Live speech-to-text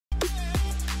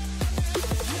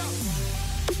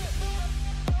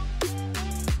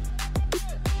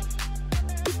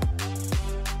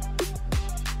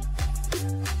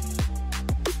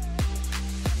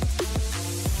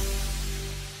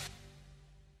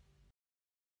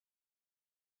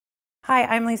Hi,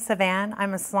 I'm Lisa Vann.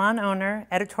 I'm a salon owner,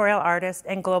 editorial artist,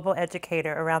 and global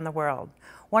educator around the world.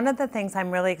 One of the things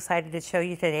I'm really excited to show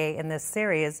you today in this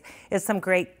series is some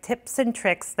great tips and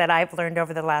tricks that I've learned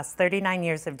over the last 39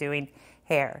 years of doing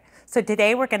hair. So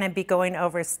today we're going to be going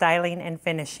over styling and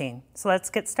finishing. So let's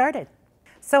get started.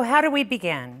 So how do we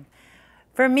begin?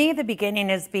 For me, the beginning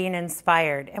is being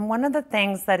inspired. And one of the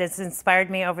things that has inspired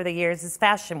me over the years is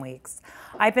fashion weeks.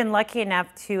 I've been lucky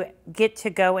enough to get to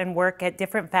go and work at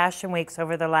different fashion weeks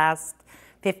over the last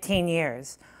 15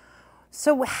 years.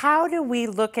 So how do we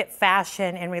look at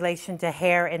fashion in relation to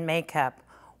hair and makeup?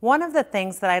 One of the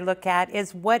things that I look at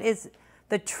is what is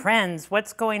the trends,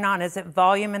 what's going on? Is it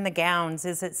volume in the gowns?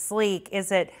 Is it sleek?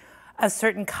 Is it a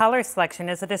certain color selection?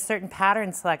 Is it a certain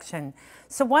pattern selection?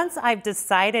 So once I've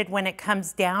decided when it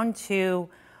comes down to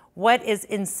what is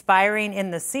inspiring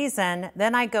in the season,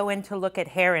 then I go in to look at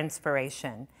hair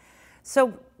inspiration.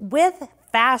 So with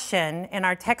fashion in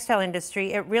our textile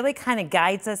industry, it really kind of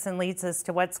guides us and leads us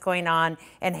to what's going on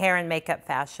in hair and makeup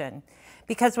fashion.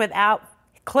 Because without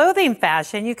clothing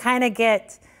fashion, you kind of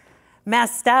get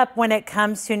messed up when it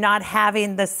comes to not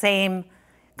having the same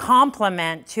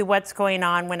complement to what's going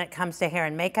on when it comes to hair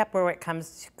and makeup or what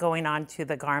comes to going on to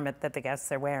the garment that the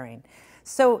guests are wearing.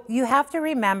 So you have to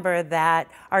remember that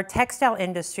our textile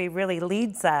industry really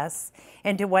leads us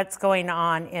into what's going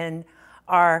on in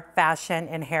our fashion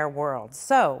and hair world.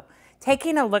 So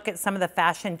taking a look at some of the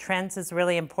fashion trends is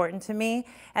really important to me,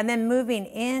 and then moving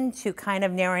into kind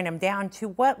of narrowing them down to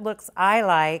what looks I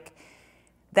like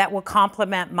that will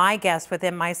complement my guests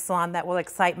within my salon, that will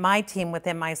excite my team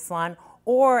within my salon,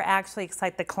 or actually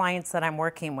excite the clients that I'm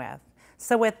working with.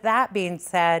 So with that being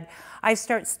said, I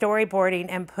start storyboarding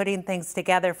and putting things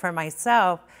together for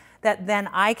myself that then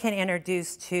I can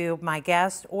introduce to my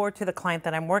guest or to the client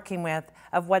that I'm working with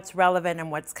of what's relevant and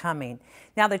what's coming.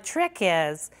 Now the trick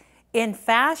is, in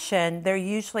fashion, they're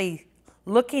usually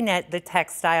looking at the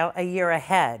textile a year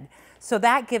ahead. So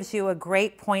that gives you a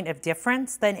great point of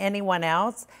difference than anyone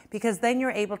else, because then you're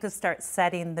able to start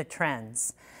setting the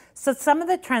trends. So some of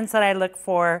the trends that I look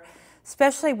for,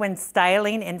 especially when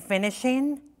styling and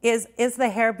finishing, is the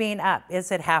hair being up? Is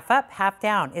it half up, half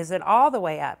down? Is it all the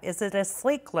way up? Is it a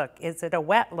sleek look? Is it a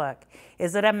wet look?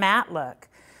 Is it a matte look?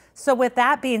 So with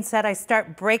that being said, I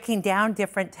start breaking down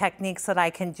different techniques that I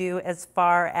can do as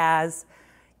far as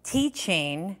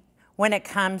teaching when it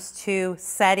comes to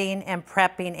setting and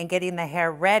prepping and getting the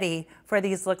hair ready for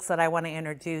these looks that I want to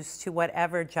introduce to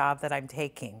whatever job that I'm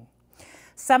taking.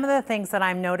 Some of the things that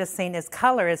I'm noticing is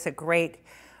color is a great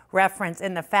reference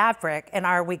in the fabric. And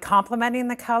are we complementing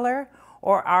the color,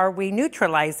 or are we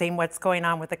neutralizing what's going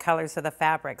on with the colors of the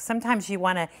fabric? Sometimes you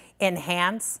want to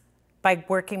enhance by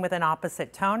working with an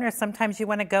opposite tone, or sometimes you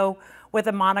want to go with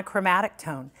a monochromatic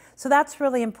tone. So that's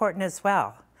really important as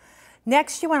well.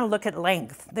 Next, you want to look at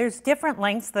length. There's different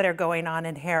lengths that are going on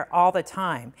in hair all the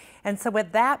time. And so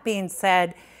with that being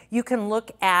said, you can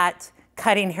look at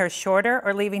cutting hair shorter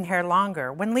or leaving hair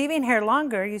longer. When leaving hair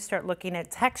longer, you start looking at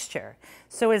texture.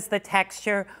 So is the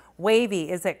texture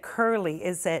wavy? Is it curly?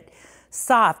 Is it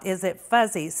soft? Is it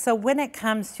fuzzy? So when it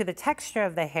comes to the texture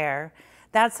of the hair,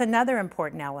 that's another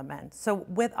important element. So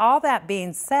with all that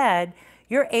being said,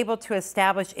 you're able to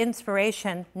establish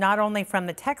inspiration not only from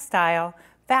the textile,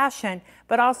 fashion,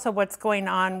 but also what's going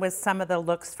on with some of the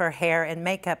looks for hair and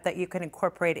makeup that you can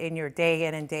incorporate in your day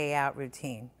in and day out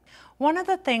routine. One of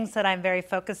the things that I'm very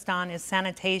focused on is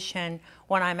sanitation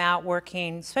when I'm out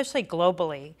working, especially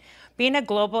globally. Being a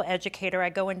global educator, I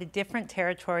go into different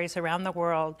territories around the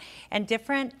world, and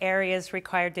different areas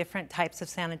require different types of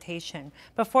sanitation.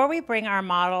 Before we bring our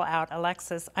model out,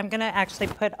 Alexis, I'm going to actually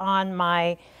put on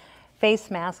my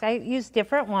face mask. I use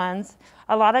different ones.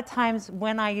 A lot of times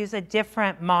when I use a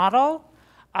different model,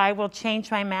 I will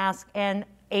change my mask and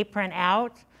apron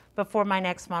out before my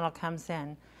next model comes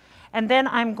in. And then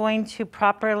I'm going to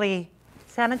properly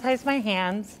sanitize my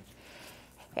hands.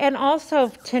 And also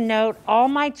to note, all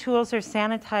my tools are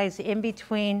sanitized in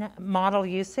between model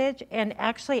usage, and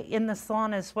actually in the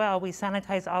salon as well, we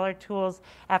sanitize all our tools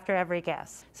after every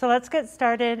guest. So let's get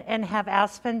started and have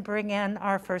Aspen bring in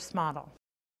our first model.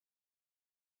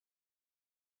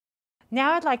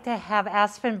 Now I'd like to have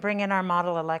Aspen bring in our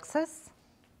model, Alexis.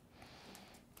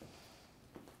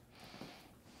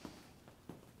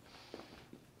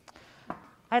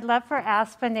 I'd love for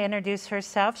Aspen to introduce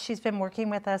herself. She's been working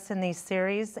with us in these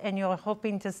series, and you're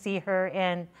hoping to see her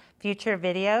in future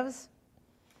videos.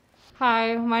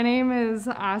 Hi, my name is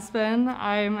Aspen.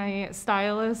 I'm a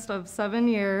stylist of 7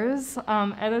 years,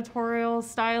 editorial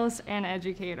stylist and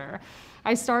educator.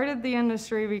 I started the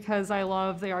industry because I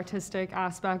love the artistic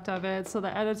aspect of it. So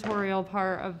the editorial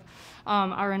part of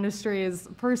our industry is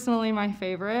personally my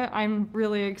favorite. I'm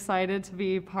really excited to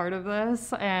be part of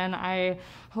this, and I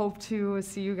hope to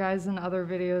see you guys in other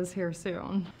videos here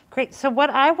soon. Great. So what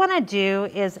I want to do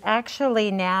is actually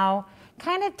now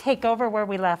kind of take over where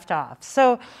we left off.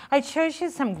 So I showed you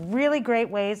some really great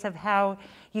ways of how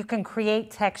you can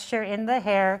create texture in the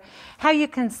hair, how you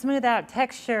can smooth out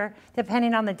texture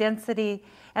depending on the density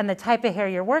and the type of hair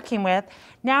you're working with.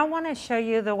 Now I want to show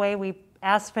you the way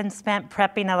Aspen spent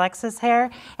prepping Alexa's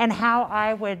hair and how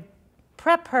I would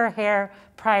prep her hair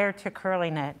prior to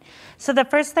curling it. So the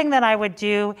first thing that I would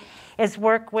do is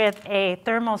work with a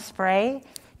thermal spray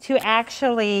to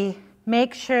actually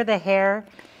make sure the hair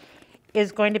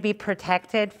is going to be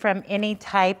protected from any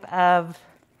type of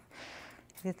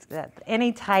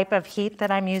heat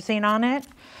that I'm using on it.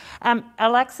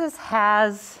 Alexa's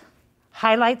has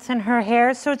highlights in her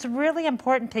hair, so it's really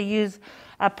important to use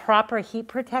a proper heat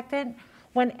protectant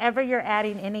whenever you're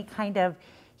adding any kind of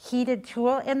heated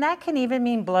tool, and that can even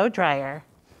mean blow dryer.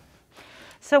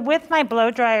 So with my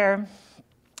blow dryer,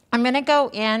 I'm going to go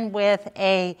in with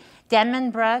a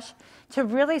Denman brush to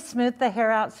really smooth the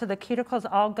hair out so the cuticle's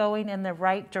all going in the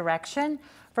right direction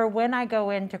for when I go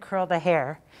in to curl the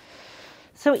hair.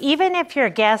 So even if your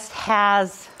guest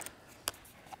has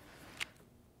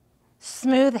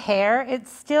smooth hair,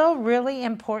 it's still really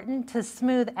important to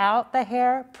smooth out the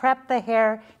hair, prep the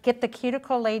hair, get the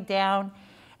cuticle laid down,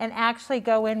 and actually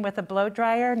go in with a blow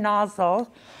dryer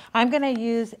nozzle. I'm going to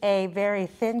use a very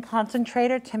thin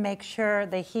concentrator to make sure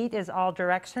the heat is all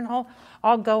directional,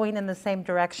 all going in the same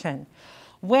direction.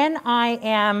 When I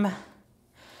am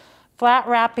flat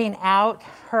wrapping out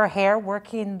her hair,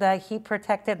 working the heat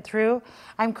protectant through,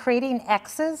 I'm creating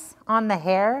X's on the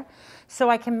hair so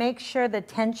I can make sure the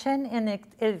tension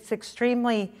is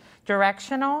extremely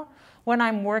directional when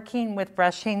I'm working with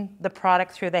brushing the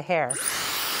product through the hair.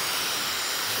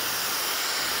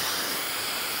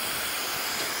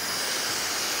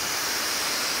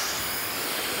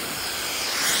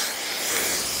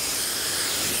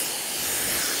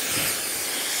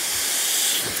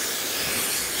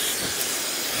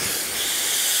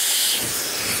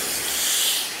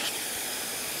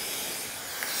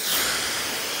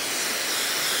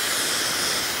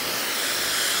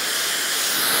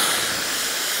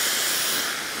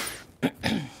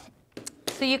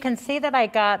 So you can see that I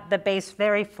got the base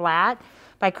very flat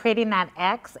by creating that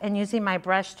X and using my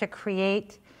brush to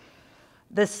create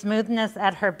the smoothness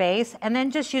at her base. And then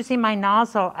just using my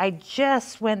nozzle, I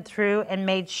just went through and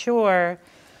made sure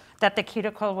that the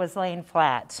cuticle was laying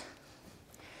flat.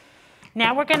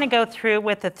 Now we're going to go through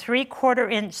with a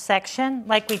 3/4 inch section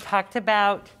like we talked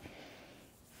about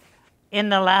in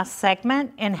the last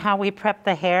segment in how we prep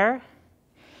the hair.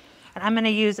 And I'm going to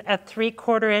use a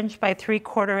 3/4 inch by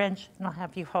 3/4 inch, and I'll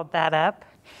have you hold that up.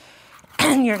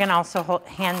 And you're going to also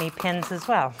hand me pins as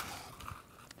well.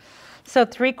 So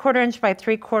 3/4 inch by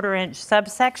 3/4 inch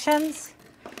subsections.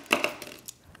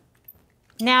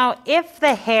 Now, if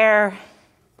the hair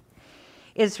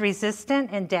is resistant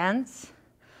and dense,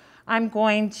 I'm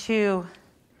going to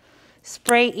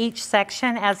spray each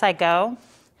section as I go.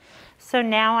 So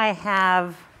now I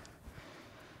have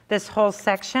this whole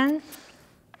section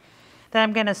that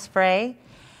I'm going to spray.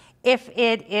 If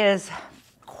it is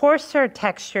coarser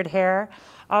textured hair,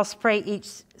 I'll spray each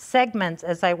segment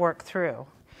as I work through.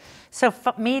 So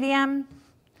medium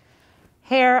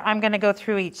hair, I'm going to go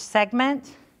through each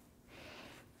segment.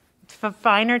 For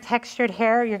finer textured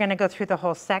hair, you're going to go through the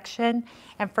whole section.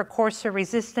 And for coarser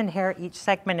resistant hair, each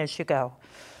segment as you go.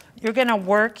 You're going to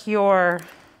work your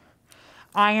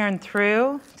iron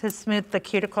through to smooth the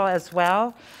cuticle as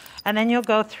well. And then you'll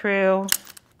go through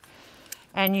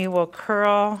and you will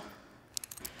curl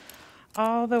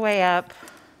all the way up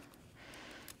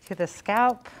to the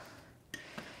scalp.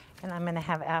 And I'm going to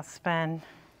have Aspen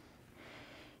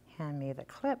hand me the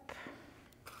clip.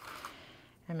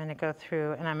 I'm going to go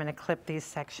through and I'm going to clip these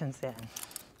sections in.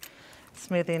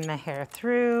 Smoothing the hair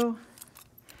through,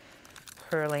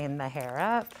 curling the hair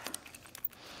up.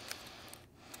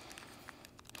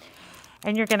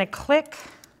 And you're going to click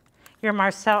your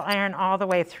Marcel iron all the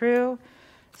way through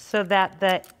so that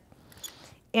the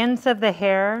ends of the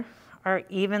hair are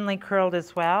evenly curled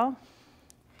as well.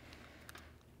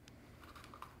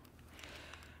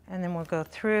 And then we'll go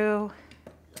through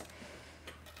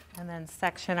and then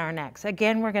section our necks.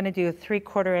 Again, we're going to do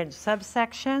 3/4 inch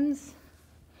subsections.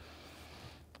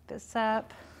 Put this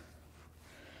up,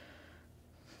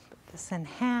 put this in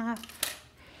half,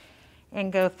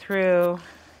 and go through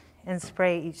and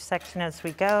spray each section as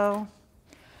we go.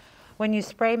 When you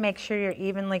spray, make sure you're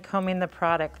evenly combing the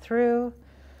product through.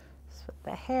 With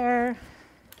the hair.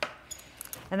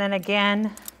 And then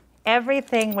again,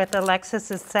 everything with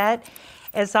Alexis's set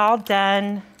is all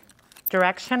done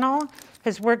directional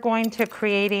because we're going to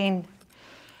creating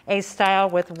a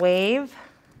style with wave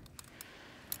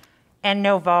and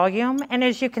no volume. And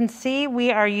as you can see, we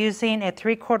are using a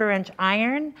 3/4 inch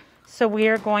iron. So we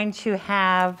are going to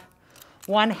have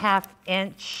 1/2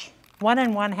 inch, 1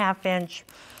 1/2 inch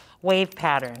wave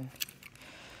pattern.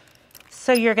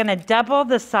 So you're going to double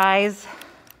the size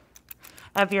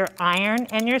of your iron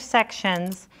and your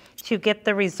sections to get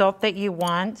the result that you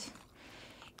want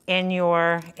in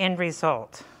your end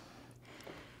result.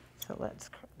 So let's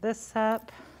curl this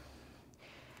up,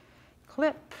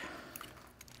 clip.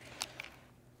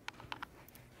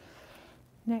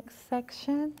 Next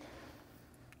section.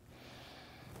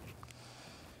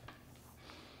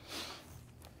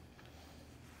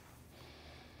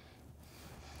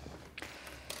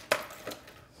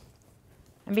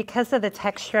 And because of the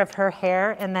texture of her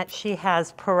hair and that she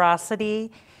has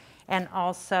porosity and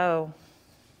also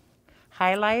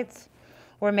highlights,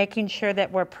 we're making sure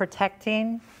that we're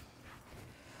protecting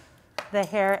the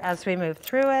hair as we move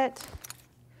through it.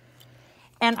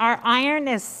 And our iron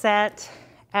is set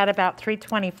at about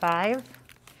 325.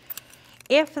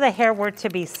 If the hair were to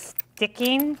be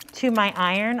sticking to my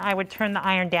iron, I would turn the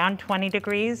iron down 20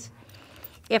 degrees.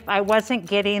 If I wasn't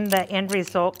getting the end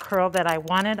result curl that I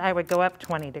wanted, I would go up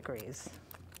 20 degrees.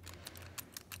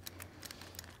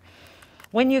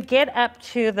 When you get up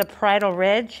to the parietal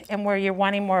ridge and where you're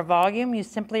wanting more volume, you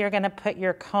simply are going to put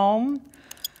your comb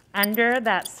under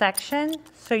that section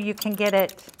so you can get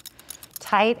it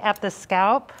tight at the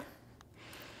scalp.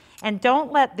 And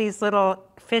don't let these little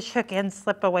fish hook ends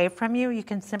slip away from you. You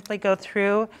can simply go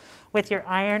through with your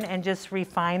iron and just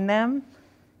refine them.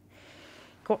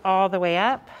 Go all the way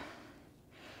up,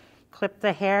 clip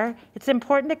the hair. It's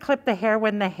important to clip the hair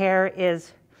when the hair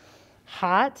is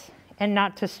hot and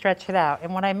not to stretch it out.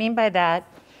 And what I mean by that,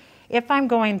 if I'm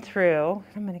going through,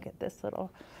 I'm going to get this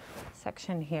little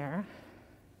section here,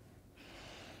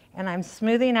 and I'm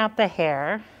smoothing out the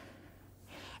hair,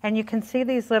 and you can see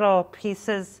these little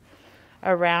pieces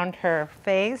around her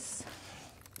face.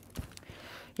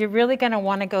 You're really going to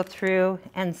want to go through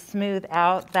and smooth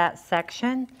out that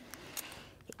section.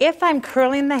 If I'm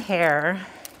curling the hair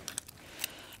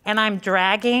and I'm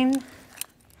dragging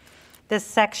this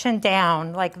section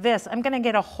down like this, I'm going to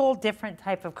get a whole different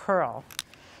type of curl.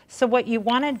 So what you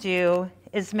want to do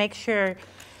is make sure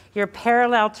you're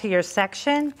parallel to your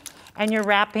section and you're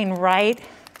wrapping right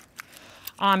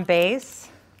on base.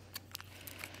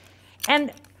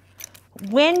 And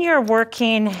when you're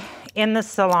working in the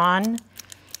salon,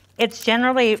 it's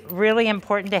generally really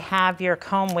important to have your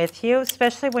comb with you,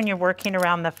 especially when you're working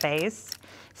around the face.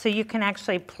 So you can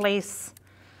actually place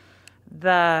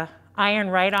the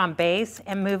iron right on base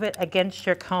and move it against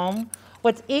your comb.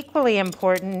 What's equally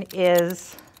important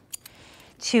is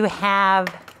to have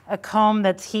a comb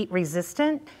that's heat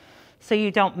resistant so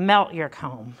you don't melt your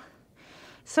comb.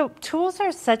 So tools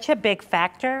are such a big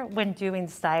factor when doing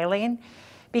styling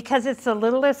because it's the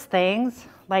littlest things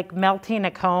like melting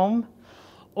a comb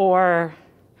or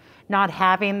not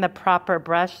having the proper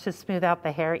brush to smooth out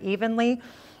the hair evenly,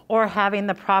 or having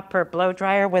the proper blow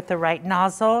dryer with the right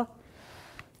nozzle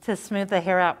to smooth the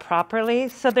hair out properly.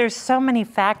 So there's so many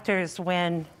factors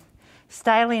when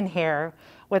styling hair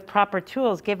with proper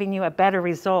tools, giving you a better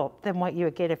result than what you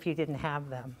would get if you didn't have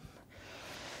them.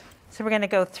 So we're going to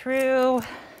go through,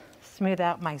 smooth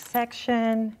out my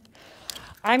section.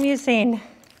 I'm using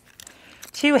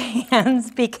 2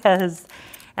 hands because,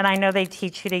 and I know they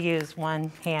teach you to use one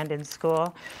hand in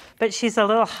school, but she's a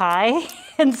little high,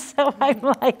 and so I'm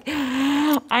like,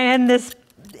 I'm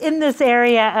in this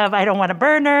area of I don't want to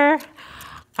burn her.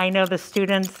 I know the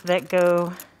students that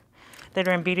are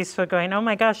in beauty school going, oh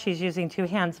my gosh, she's using 2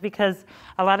 hands, because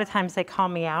a lot of times they call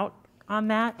me out on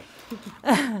that.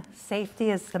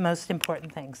 Safety is the most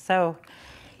important thing. So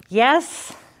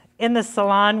yes, in the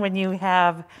salon when you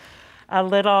have a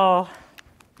little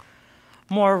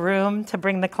more room to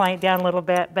bring the client down a little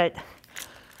bit, but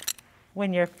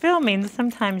when you're filming,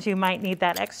 sometimes you might need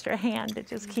that extra hand to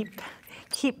just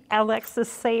keep Alexis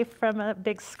safe from a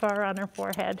big scar on her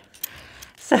forehead.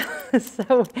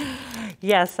 So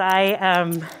yes,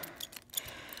 I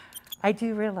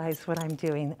do realize what I'm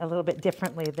doing a little bit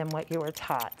differently than what you were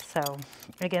taught. So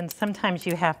again, sometimes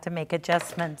you have to make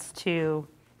adjustments to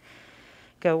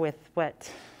go with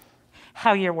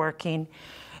how you're working.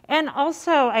 And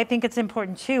also, I think it's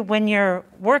important too, when you're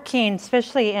working,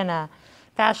 especially in a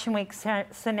Fashion Week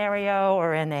scenario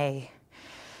or in a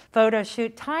photo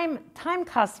shoot, time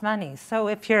costs money. So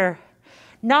if you're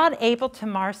not able to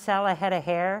marcel a head of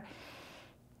hair,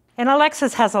 and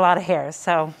Alexis has a lot of hair,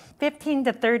 so 15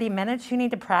 to 30 minutes, you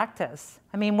need to practice.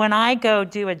 I mean, when I go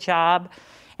do a job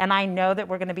and I know that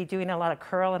we're going to be doing a lot of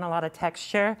curl and a lot of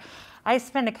texture, I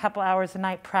spend a couple hours a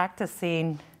night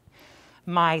practicing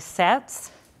my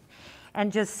sets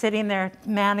and just sitting there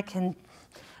mannequin,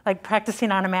 like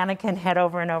practicing on a mannequin head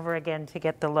over and over again to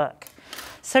get the look.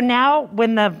 So now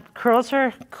when the curls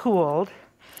are cooled,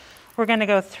 we're going to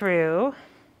go through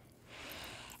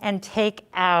and take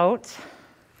out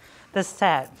the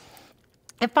set.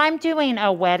 If I'm doing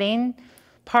a wedding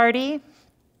party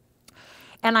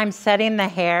and I'm setting the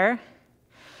hair,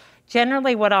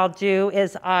 generally what I'll do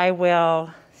is I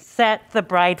will set the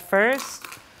bride first,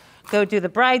 go do the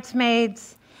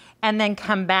bridesmaids, and then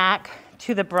come back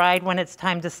to the bride when it's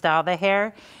time to style the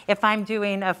hair. If I'm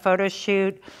doing a photo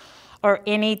shoot or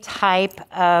any type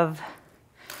of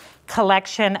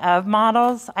collection of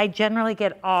models, I generally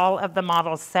get all of the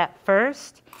models set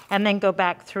first and then go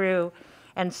back through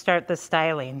and start the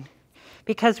styling.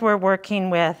 Because we're working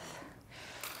with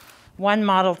one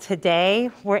model today,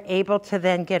 we're able to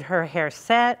then get her hair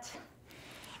set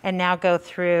and now go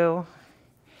through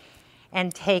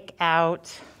and take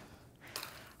out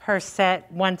her set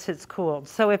once it's cooled.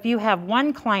 So if you have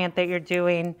one client that you're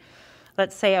doing,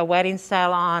 let's say a wedding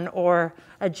salon or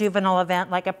a juvenile event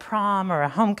like a prom or a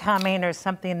homecoming or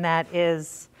something that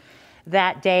is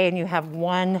that day and you have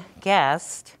one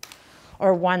guest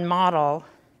or one model,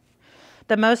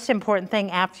 the most important thing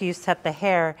after you set the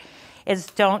hair is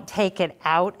don't take it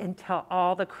out until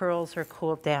all the curls are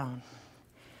cooled down.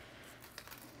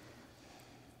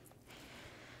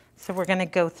 So we're going to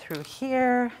go through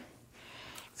here.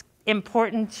 It's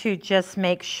important to just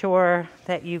make sure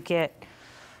that you get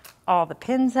all the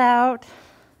pins out.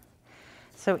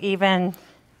 So even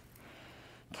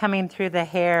coming through the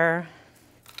hair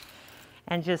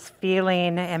and just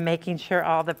feeling and making sure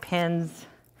all the pins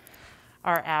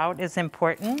are out is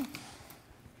important.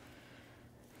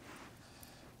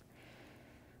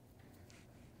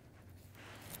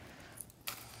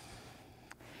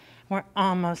 We're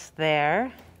almost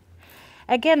there.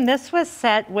 Again, this was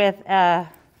set with a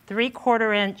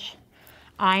 3/4 inch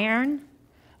iron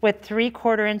with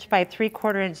 3/4 inch by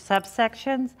 3/4 inch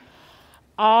subsections,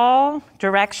 all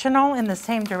directional in the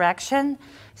same direction.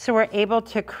 So we're able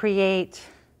to create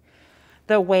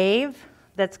the wave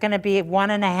that's going to be a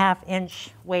 1.5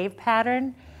 inch wave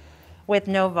pattern with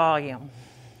no volume.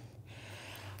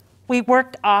 We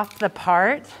worked off the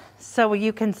part, so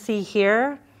you can see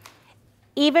here,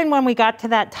 even when we got to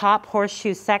that top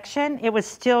horseshoe section, it was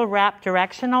still wrapped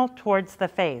directional towards the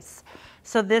face.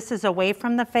 So this is away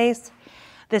from the face,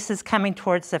 this is coming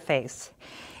towards the face.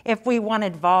 If we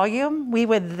wanted volume, we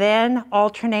would then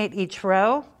alternate each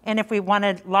row, and if we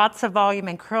wanted lots of volume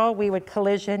and curl, we would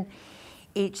collision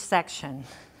each section.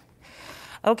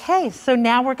 Okay, so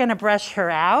now we're going to brush her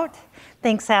out.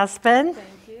 Thanks, Aspen. Thank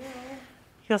you.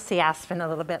 You'll see Aspen a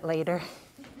little bit later.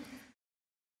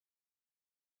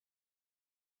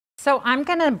 So I'm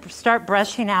going to start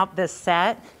brushing out this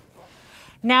set.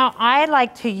 Now, I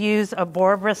like to use a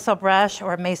boar bristle brush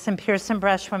or a Mason Pearson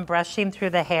brush when brushing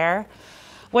through the hair.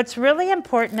 What's really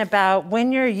important about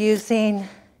when you're using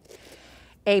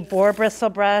a boar bristle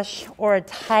brush or a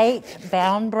tight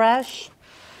bound brush,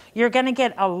 you're going to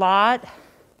get a lot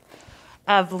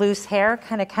of loose hair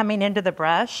kind of coming into the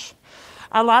brush.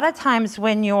 A lot of times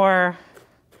when you're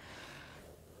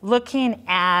looking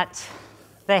at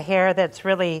the hair that's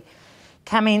really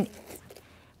coming,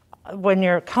 when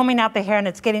you're combing out the hair and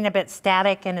it's getting a bit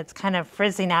static and it's kind of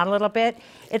frizzing out a little bit,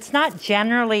 it's not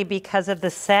generally because of the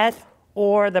set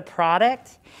or the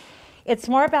product. It's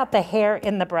more about the hair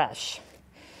in the brush.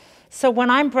 So when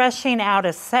I'm brushing out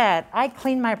a set, I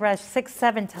clean my brush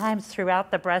 6-7 times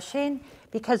throughout the brushing,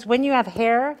 because when you have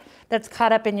hair that's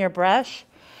caught up in your brush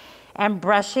and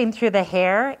brushing through the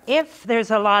hair, if there's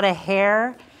a lot of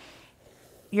hair,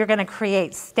 you're going to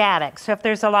create static. So if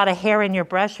there's a lot of hair in your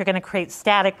brush, you're going to create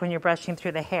static when you're brushing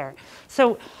through the hair.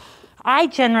 So I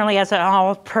generally, as an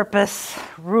all-purpose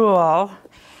rule,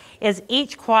 is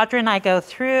each quadrant I go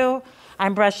through,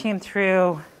 I'm brushing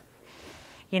through,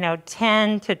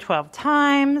 10 to 12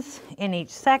 times in each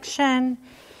section,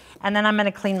 and then I'm going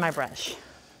to clean my brush.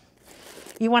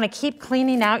 You want to keep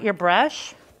cleaning out your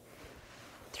brush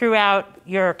throughout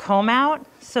your comb out,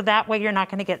 so that way you're not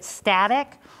going to get static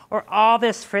or all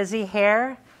this frizzy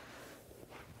hair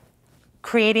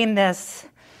creating this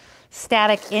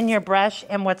static in your brush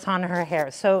and what's on her hair.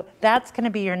 So that's going to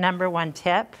be your number one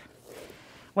tip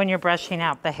when you're brushing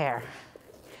out the hair.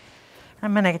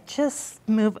 I'm going to just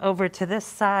move over to this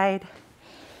side.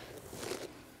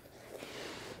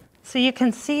 So you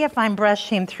can see if I'm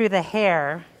brushing through the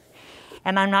hair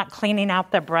and I'm not cleaning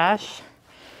out the brush,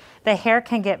 the hair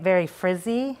can get very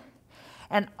frizzy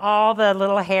and all the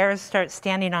little hairs start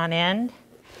standing on end.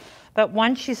 But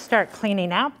once you start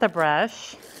cleaning out the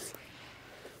brush,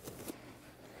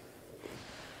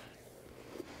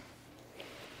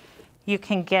 you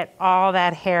can get all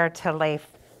that hair to lay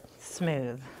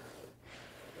smooth.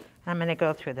 I'm going to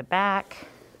go through the back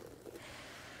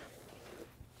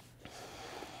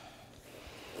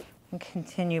and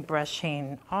continue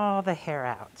brushing all the hair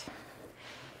out.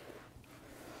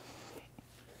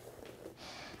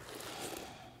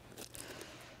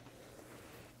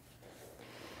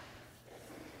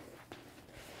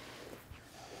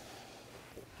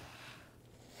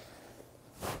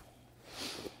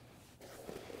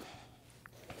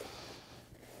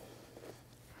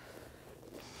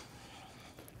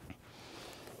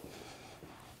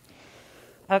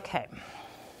 Okay,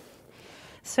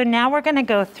 so now we're going to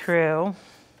go through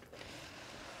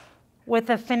with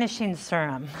a finishing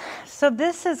serum. So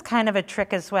this is kind of a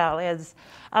trick as well, is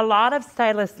a lot of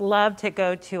stylists love to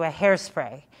go to a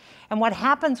hairspray. And what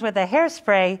happens with a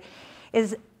hairspray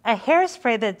is a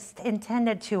hairspray that's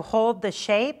intended to hold the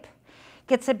shape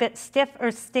gets a bit stiff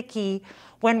or sticky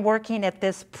when working at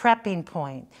this prepping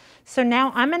point. So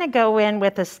now I'm going to go in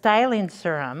with a styling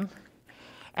serum,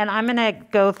 and I'm going to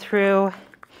go through,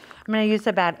 I'm going to use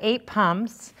about 8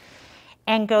 pumps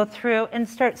and go through and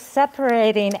start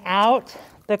separating out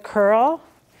the curl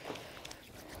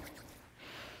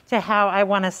to how I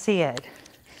want to see it.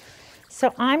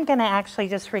 So I'm going to actually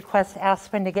just request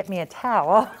Aspen to get me a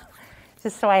towel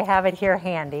just so I have it here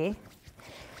handy.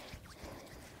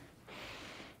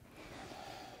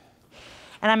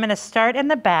 And I'm going to start in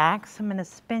the back, so I'm going to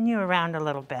spin you around a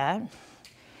little bit.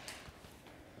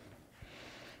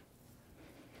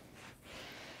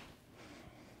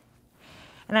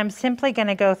 And I'm simply going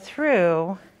to go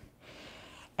through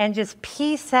and just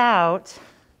piece out,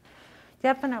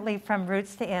 definitely from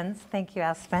roots to ends. Thank you,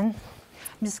 Aspen.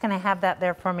 I'm just going to have that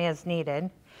there for me as needed.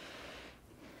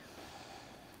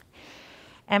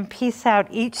 And piece out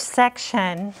each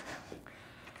section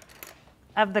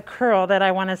of the curl that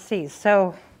I want to see.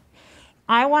 So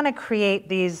I want to create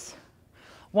these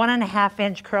 1.5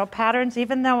 inch curl patterns,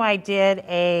 even though I did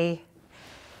a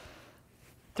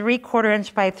 3/4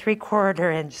 inch by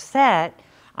 3/4 inch set.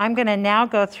 I'm going to now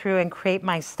go through and create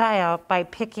my style by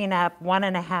picking up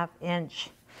 1.5 inch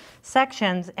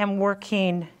sections and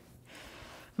working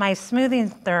my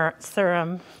smoothing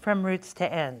serum from roots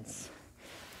to ends.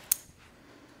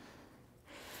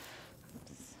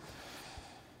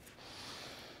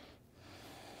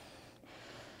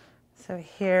 So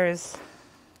here's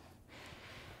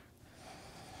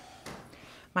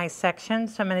my section.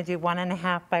 So I'm going to do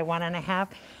 1.5 by 1.5,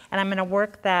 and I'm going to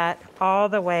work that all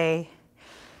the way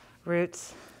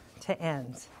roots to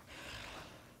ends.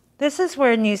 This is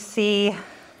when you see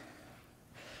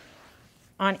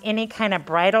on any kind of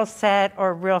bridal set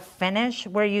or real finish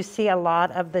where you see a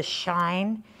lot of the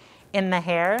shine in the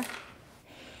hair.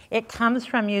 It comes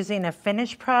from using a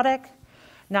finished product,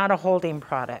 not a holding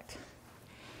product.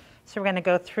 So we're going to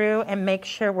go through and make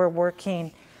sure we're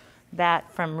working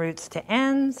that from roots to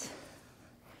ends,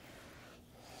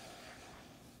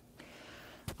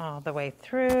 all the way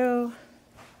through.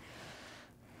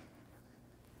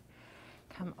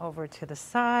 Come over to the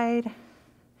side.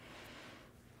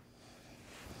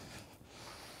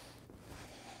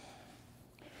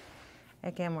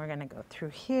 Again, we're going to go through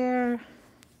here,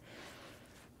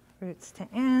 roots to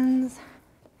ends.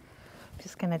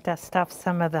 Just going to dust off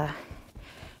some of the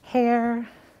hair.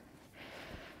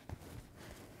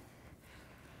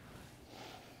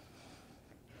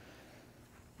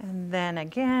 And then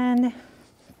again,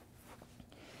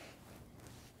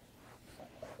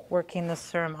 working the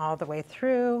serum all the way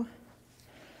through.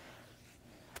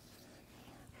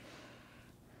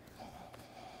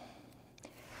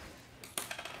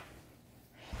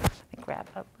 Grab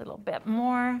a little bit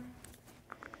more.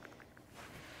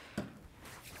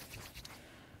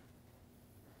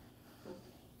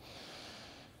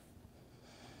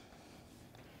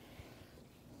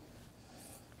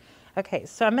 Okay,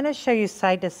 so I'm going to show you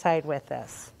side to side with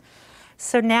this.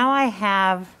 So now I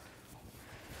have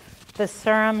the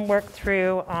serum worked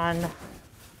through on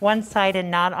one side and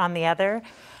not on the other.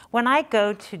 When I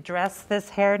go to dress this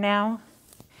hair now,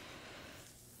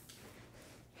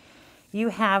 you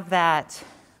have that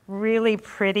really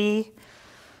pretty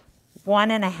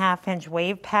 1.5 inch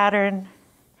wave pattern,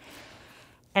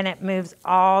 and it moves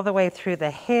all the way through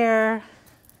the hair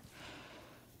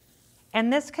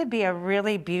And this could be a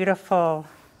really beautiful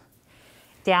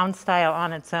down style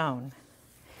on its own.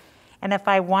 And if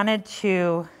I wanted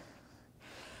to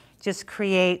just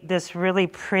create this really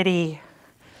pretty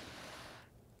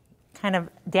kind of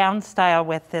down style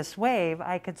with this wave,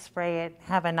 I could spray it,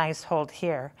 have a nice hold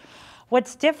here.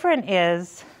 What's different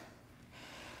is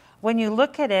when you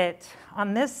look at it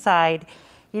on this side,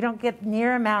 you don't get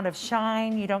near amount of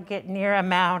shine, you don't get near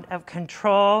amount of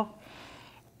control.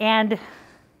 And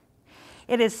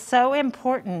it is so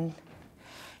important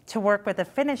to work with a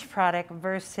finished product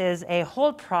versus a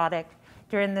hold product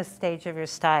during this stage of your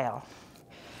style.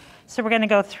 So we're going to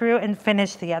go through and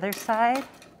finish the other side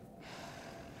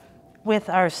with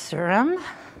our serum.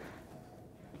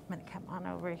 I'm going to come on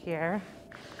over here.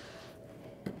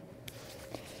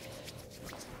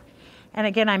 And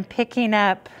again, I'm picking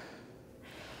up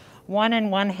 1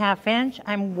 1/2 inch.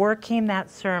 I'm working that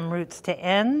serum roots to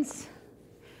ends.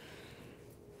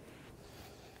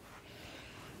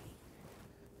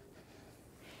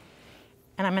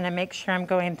 And I'm going to make sure I'm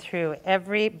going through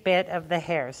every bit of the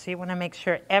hair. So you want to make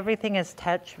sure everything is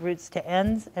touched roots to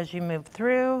ends as you move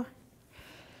through.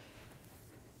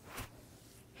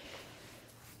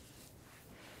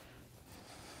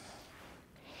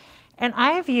 And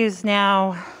I've used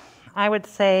now, I would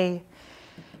say,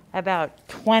 about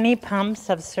 20 pumps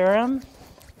of serum.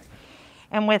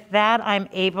 And with that, I'm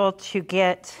able to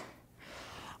get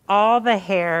all the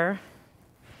hair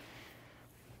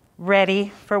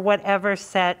ready for whatever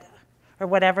set or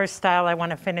whatever style I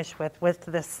want to finish with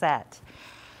this set.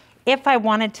 If I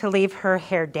wanted to leave her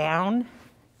hair down,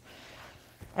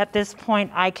 at this point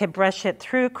I could brush it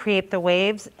through, create the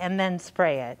waves, and then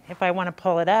spray it. If I want to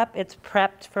pull it up, it's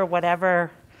prepped for whatever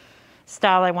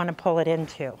style I want to pull it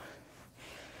into.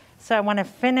 So I want to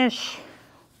finish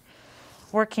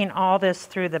working all this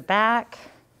through the back.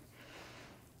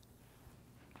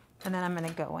 And then I'm going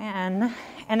to go in.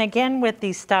 And again, with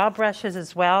these style brushes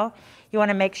as well, you want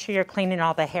to make sure you're cleaning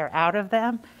all the hair out of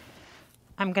them.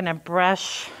 I'm going to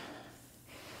brush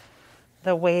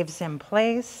the waves in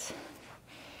place.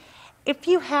 If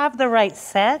you have the right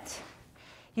set,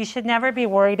 you should never be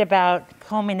worried about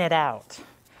combing it out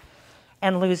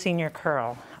and losing your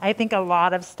curl. I think a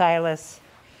lot of stylists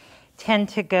tend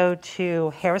to go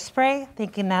to hairspray,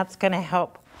 thinking that's going to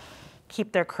help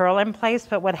keep their curl in place,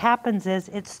 but what happens is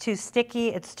it's too sticky,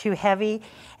 it's too heavy,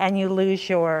 and you lose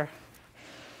your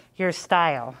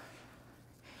style.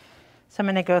 So I'm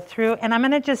going to go through, and I'm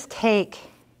going to just take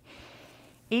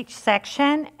each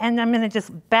section, and I'm going to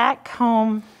just back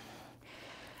comb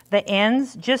the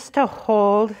ends just to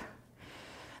hold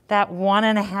that 1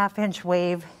 1/2 inch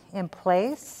wave in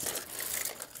place.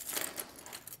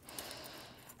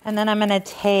 And then I'm going to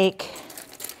take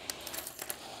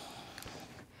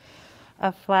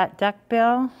a flat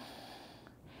duckbill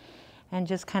and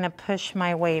just kind of push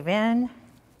my wave in.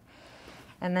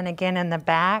 And then again in the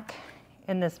back,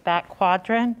 in this back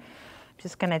quadrant, I'm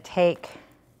just going to take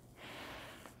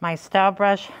my style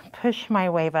brush, push my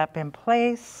wave up in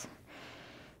place.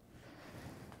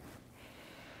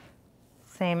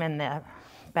 Same in the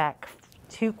back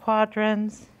 2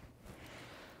 quadrants.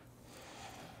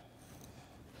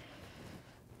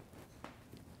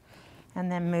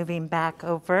 And then moving back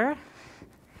over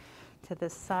to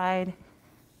this side.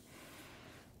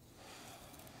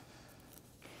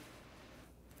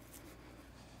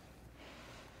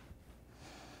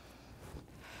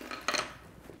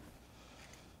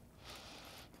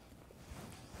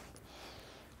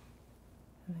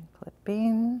 And then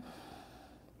clipping.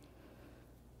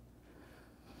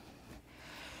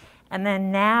 And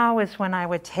then now is when I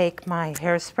would take my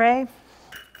hairspray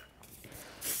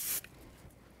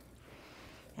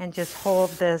and just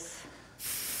hold this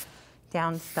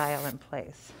down style in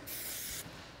place.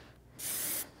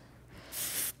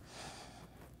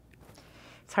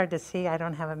 It's hard to see, I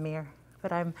don't have a mirror,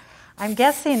 but I'm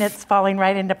guessing it's falling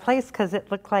right into place because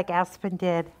it looked like Aspen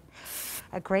did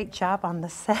a great job on the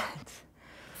set.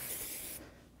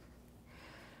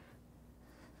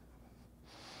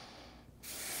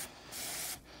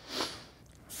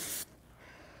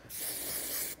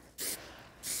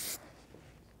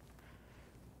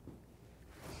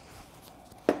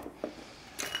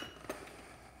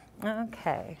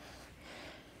 Okay.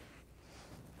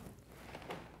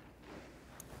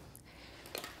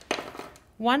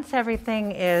 Once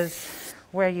everything is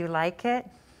where you like it,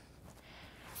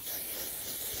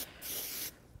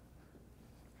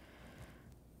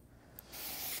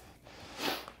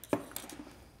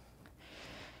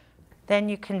 then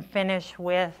you can finish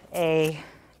with a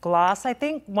gloss. I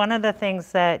think one of the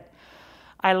things that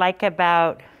I like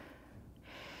about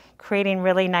creating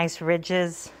really nice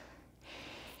ridges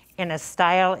in a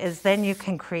style is then you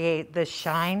can create the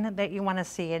shine that you want to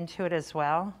see into it as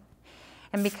well.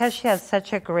 And because she has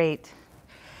such a great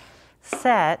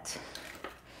set,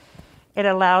 it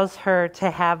allows her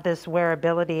to have this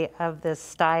wearability of this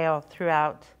style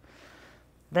throughout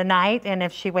the night, and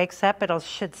if she wakes up, it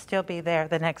should still be there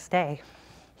the next day.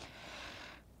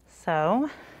 So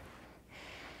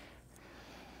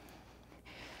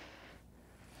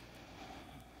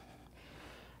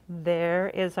there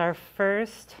is our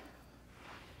first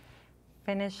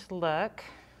finished look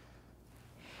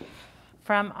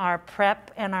from our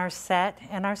prep and our set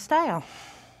and our style.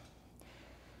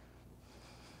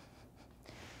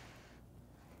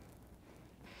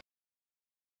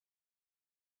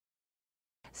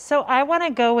 So I want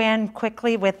to go in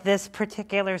quickly with this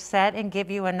particular set and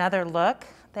give you another look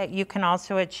that you can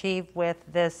also achieve with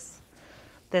this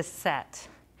set.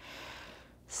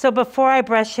 So before I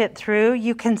brush it through,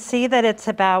 you can see that it's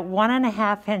about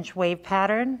 1.5 inch wave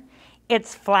pattern.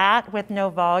 It's flat with no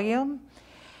volume.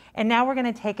 And now we're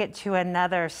going to take it to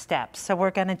another step. So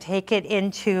we're going to take it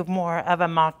into more of a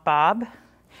mock bob.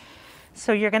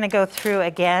 So you're going to go through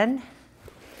again,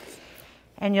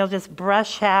 and you'll just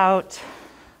brush out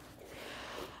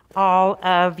all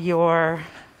of your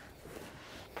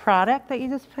product that you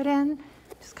just put in.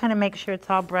 Just kind of make sure it's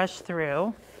all brushed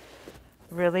through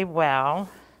really well.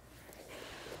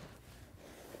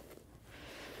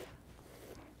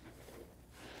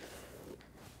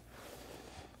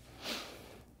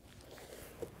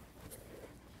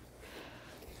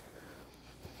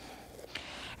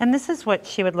 And this is what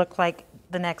she would look like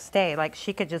the next day. Like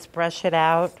she could just brush it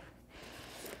out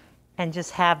and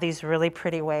just have these really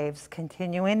pretty waves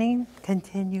continuing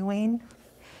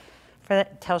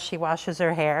till she washes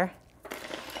her hair.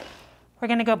 We're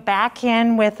going to go back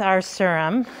in with our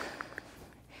serum.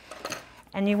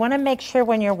 And you want to make sure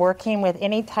when you're working with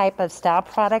any type of style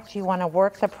product, you want to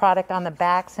work the product on the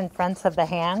backs and fronts of the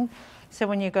hand. So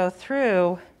when you go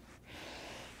through,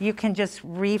 you can just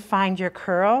refine your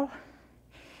curl,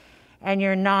 and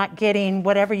you're not getting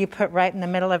whatever you put right in the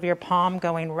middle of your palm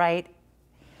going right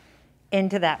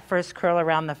into that first curl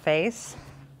around the face.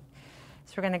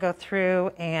 So we're going to go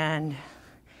through and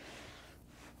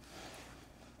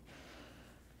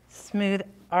smooth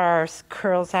our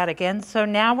curls out again. So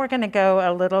now we're going to go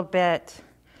a little bit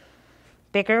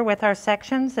bigger with our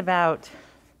sections, about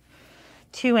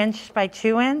 2 inch by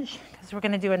 2 inch, because we're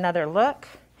going to do another look.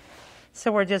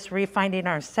 So we're just refining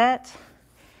our set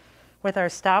with our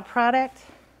style product.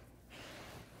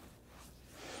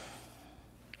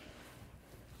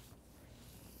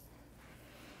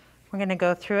 We're going to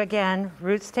go through again,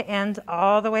 roots to ends,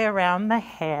 all the way around the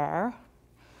hair,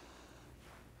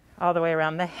 all the way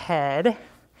around the head,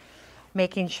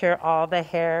 making sure all the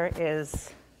hair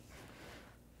is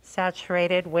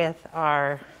saturated with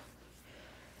our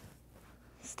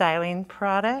styling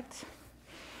product.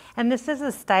 And this is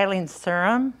a styling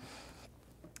serum.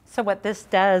 So what this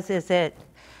does is it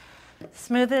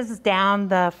smooths down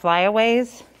the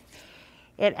flyaways.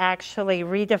 It actually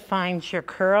redefines your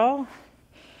curl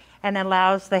and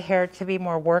allows the hair to be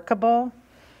more workable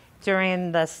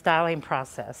during the styling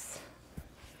process.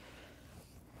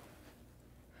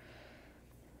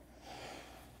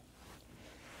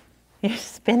 You're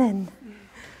spinning.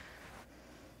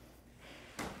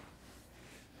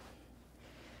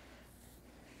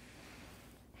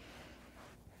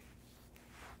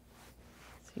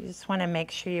 So you just want to make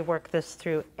sure you work this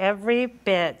through every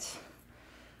bit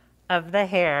of the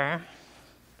hair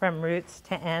from roots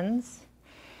to ends.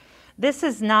 This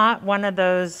is not one of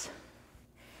those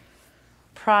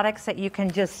products that you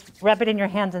can just rub it in your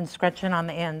hands and scratch it on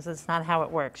the ends. That's not how it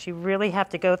works. You really have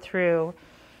to go through,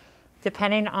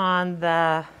 depending on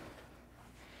the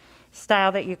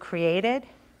style that you created,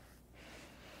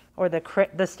 or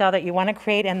the style that you want to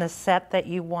create, and the set that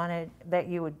you wanted, that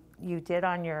you did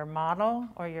on your model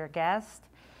or your guest.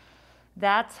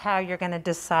 That's how you're going to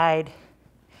decide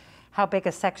how big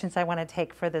a sections I want to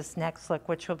take for this next look,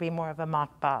 which will be more of a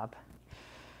mock bob.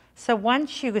 So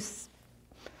once you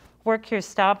work your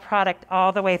style product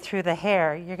all the way through the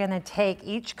hair, you're going to take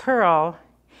each curl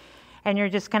and you're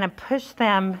just going to push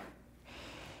them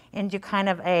into kind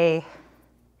of a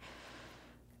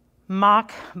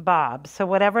mock bob. So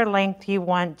whatever length you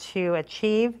want to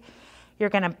achieve, you're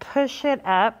going to push it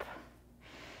up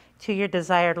to your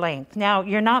desired length. Now,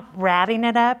 you're not ratting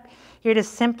it up. You're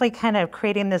just simply kind of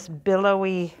creating this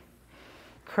billowy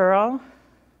curl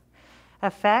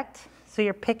effect. So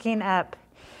you're picking up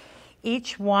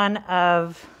each one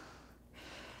of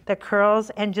the curls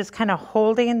and just kind of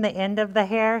holding the end of the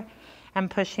hair and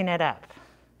pushing it up.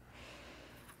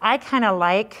 I kind of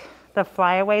like the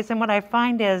flyaways, and what I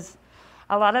find is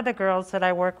A lot of the girls that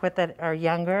I work with that are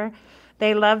younger,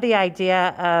 they love the idea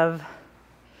of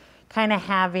kind of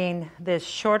having this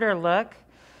shorter look,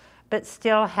 but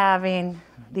still having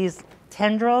these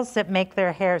tendrils that make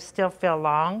their hair still feel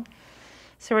long.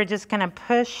 So we're just gonna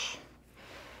push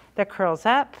the curls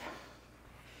up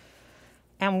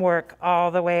and work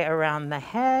all the way around the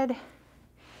head.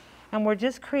 And we're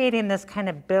just creating this kind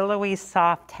of billowy,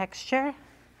 soft texture.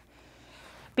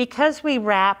 Because we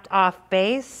wrapped off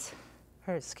base,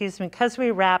 or excuse me, because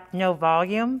we wrapped no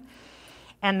volume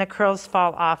and the curls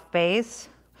fall off base,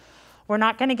 we're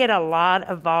not gonna get a lot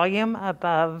of volume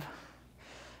above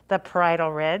the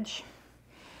parietal ridge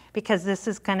because this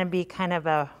is gonna be kind of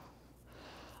a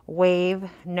wave,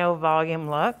 no volume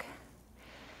look.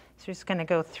 So you're just gonna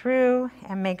go through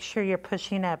and make sure you're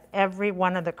pushing up every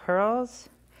one of the curls.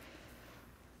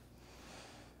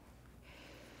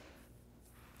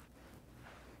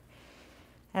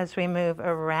 As we move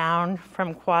around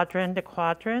from quadrant to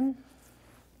quadrant.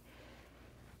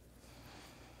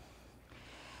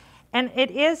 And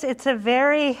it's a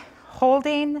very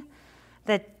holding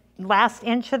the last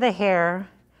inch of the hair,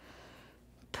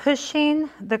 pushing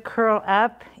the curl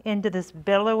up into this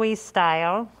billowy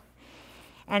style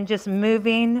and just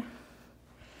moving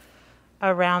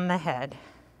around the head.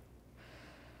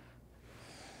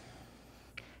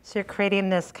 So you're creating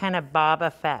this kind of bob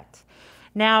effect.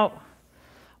 Now,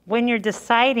 when you're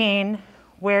deciding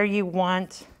where you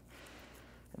want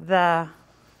the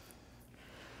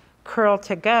curl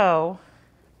to go,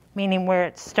 meaning where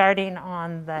it's starting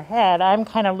on the head, I'm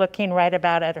kind of looking right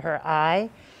about at her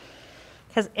eye.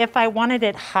 Because if I wanted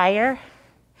it higher,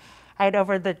 I'd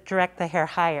direct the hair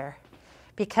higher.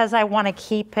 Because I want to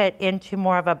keep it into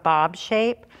more of a bob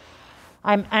shape,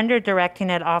 I'm under directing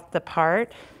it off the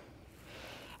part,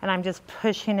 and I'm just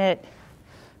pushing it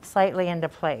slightly into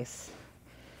place.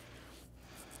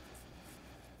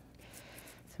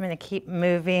 So I'm going to keep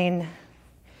moving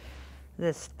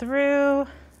this through.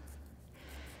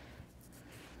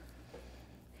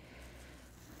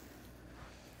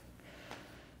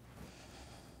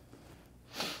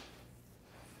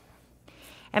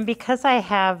 And because I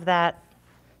have that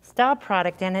style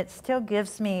product in, it still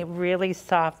gives me really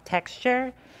soft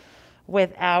texture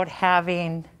without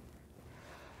having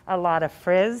a lot of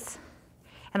frizz.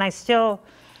 And I still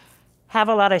have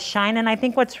a lot of shine. And I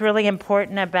think what's really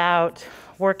important about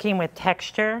working with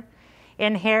texture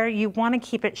in hair, you want to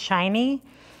keep it shiny,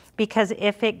 because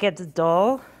if it gets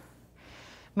dull,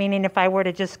 meaning if I were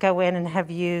to just go in and have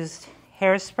used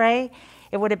hairspray,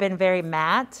 it would have been very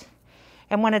matte.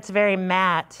 And when it's very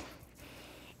matte,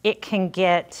 it can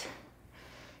get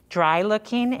dry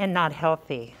looking and not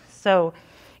healthy. So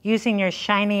using your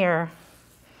shinier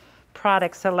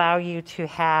products allow you to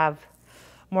have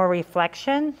more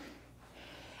reflection,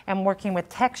 and working with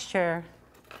texture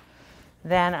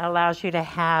then allows you to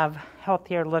have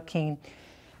healthier looking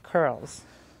curls.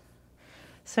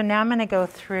 So now I'm going to go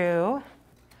through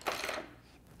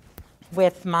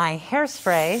with my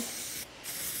hairspray,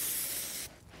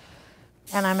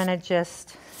 and I'm going to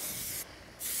just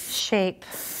shape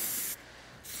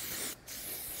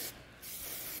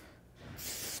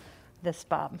this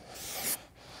bob.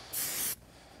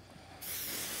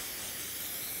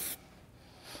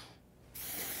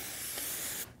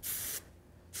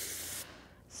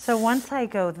 So once I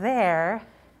go there,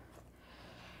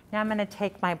 now I'm going to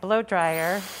take my blow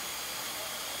dryer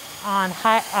on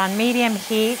medium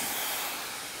heat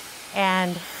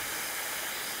and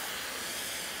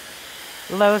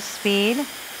low speed,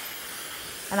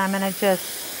 and I'm going to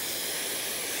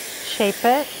just shape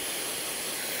it.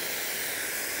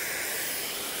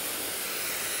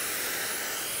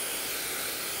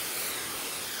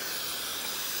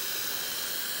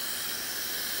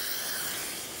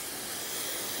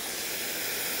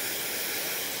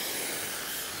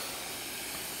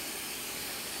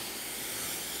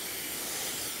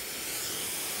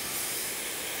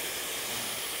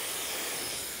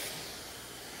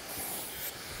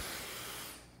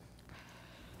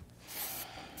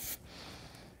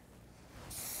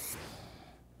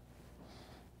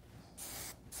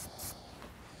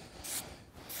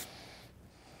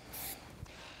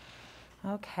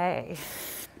 Okay.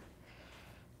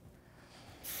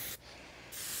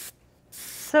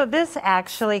 So this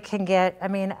actually can get, I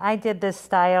mean, I did this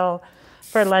style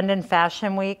for London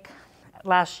Fashion Week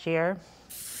last year,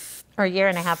 or a year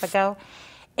and a half ago.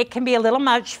 It can be a little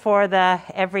much for the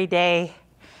everyday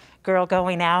girl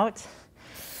going out.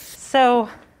 So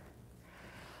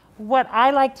what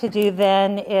I like to do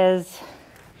then is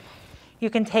you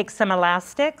can take some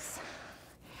elastics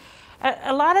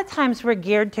A lot of times we're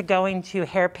geared to going to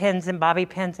hairpins and bobby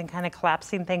pins and kind of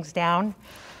collapsing things down,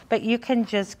 but you can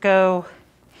just go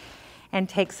and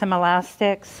take some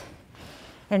elastics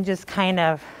and just kind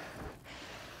of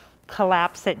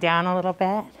collapse it down a little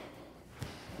bit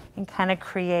and kind of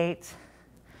create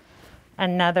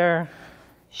another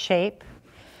shape.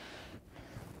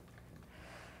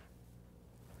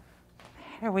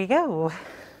 There we go.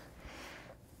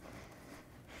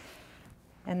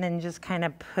 And then just kind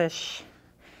of push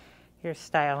your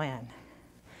style in.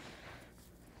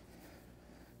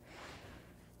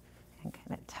 And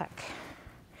kind of tuck.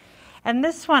 And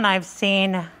this one I've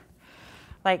seen,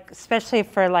 like, especially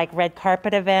for like red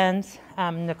carpet events.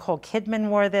 Nicole Kidman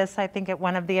wore this, I think, at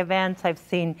one of the events. I've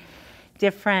seen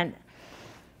different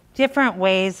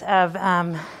ways of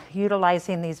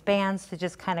utilizing these bands to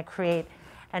just kind of create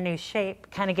a new shape,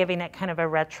 kind of giving it kind of a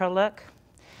retro look.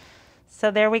 So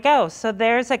there we go. So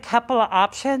there's a couple of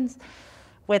options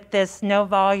with this no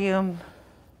volume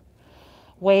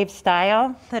wave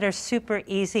style that are super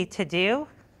easy to do.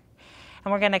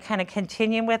 And we're going to kind of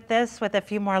continue with this with a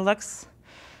few more looks.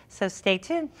 So stay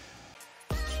tuned.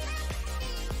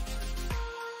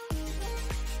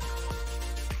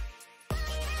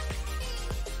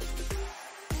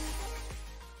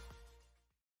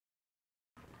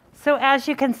 So as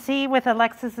you can see with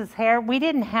Alexis's hair, we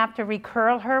didn't have to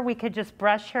recurl her. We could just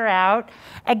brush her out.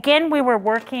 Again, we were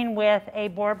working with a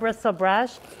boar bristle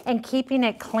brush and keeping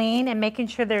it clean and making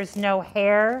sure there's no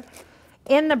hair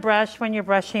in the brush when you're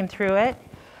brushing through it.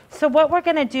 So what we're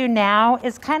going to do now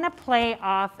is kind of play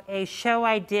off a show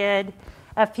I did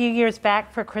a few years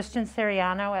back for Christian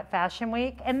Siriano at Fashion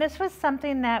Week. And this was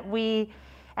something that we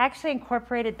actually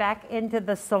incorporated back into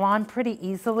the salon pretty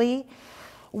easily.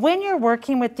 When you're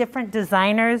working with different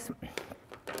designers,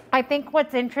 I think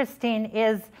what's interesting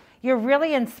is you're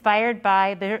really inspired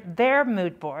by their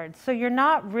mood board. So you're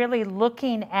not really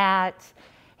looking at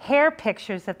hair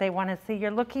pictures that they want to see.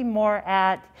 You're looking more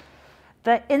at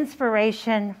the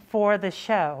inspiration for the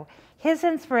show. His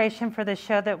inspiration for the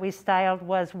show that we styled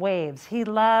was waves. He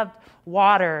loved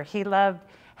water. He loved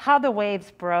how the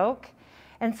waves broke.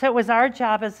 And so it was our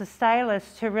job as a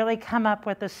stylist to really come up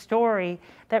with a story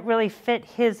that really fit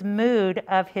his mood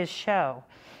of his show.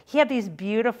 He had these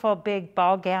beautiful big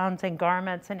ball gowns and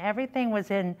garments, and everything was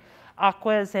in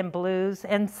aquas and blues.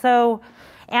 And so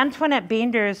Antoinette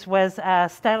Beenders was a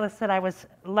stylist that I was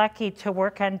lucky to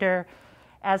work under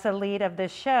as a lead of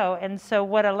this show. And so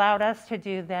what allowed us to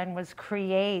do then was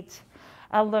create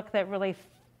a look that really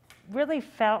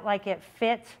felt like it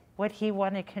fit what he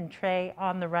wanted to portray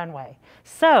on the runway.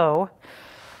 So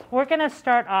we're going to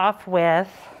start off with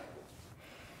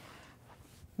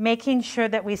making sure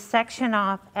that we section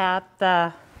off at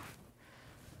the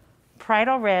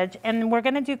parietal ridge, and we're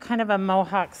going to do kind of a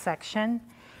mohawk section.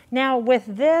 Now with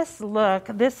this look,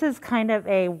 this is kind of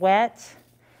a wet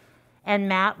and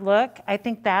matte look. I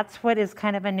think that's what is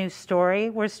kind of a new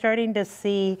story. We're starting to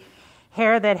see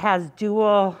hair that has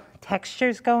dual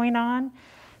textures going on.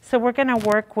 So we're going to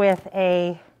work with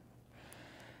a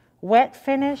wet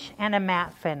finish and a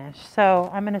matte finish. So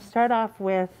I'm going to start off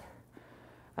with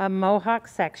a mohawk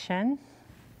section,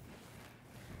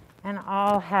 and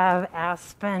I'll have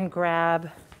Aspen grab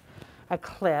a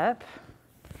clip,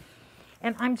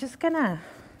 and I'm just going to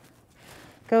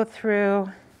go through.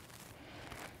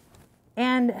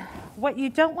 And what you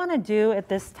don't want to do at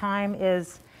this time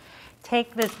is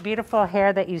take this beautiful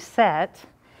hair that you set,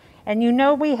 and you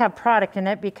know we have product in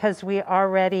it because we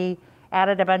already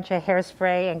added a bunch of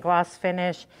hairspray and gloss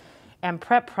finish and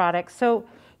prep products. So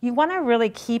you want to really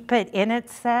keep it in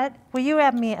its set. Will you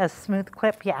have me a smooth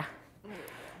clip? Yeah.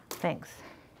 Thanks.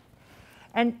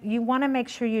 And you want to make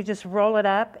sure you just roll it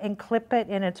up and clip it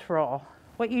in its roll.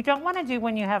 What you don't want to do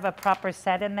when you have a proper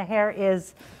set in the hair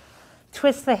is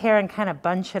twist the hair and kind of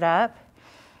bunch it up,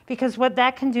 because what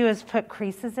that can do is put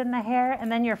creases in the hair,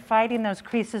 and then you're fighting those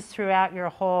creases throughout your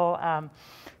whole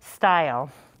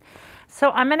style.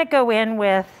 So I'm going to go in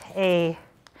with a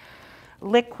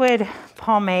liquid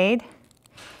pomade,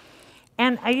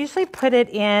 and I usually put it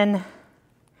in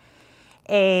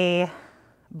a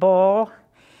bowl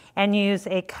and use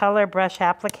a color brush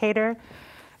applicator,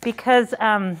 because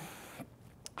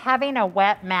having a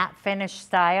wet matte finish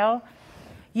style,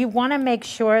 you want to make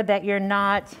sure that you're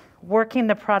not working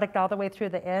the product all the way through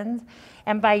the ends.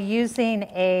 And by using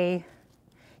a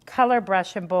color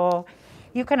brush and bowl,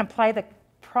 you can apply the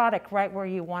product right where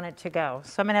you want it to go.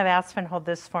 So I'm going to have Aspen hold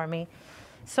this for me.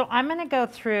 So I'm going to go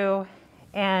through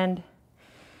and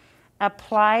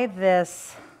apply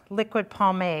this liquid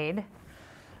pomade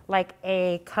like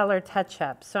a color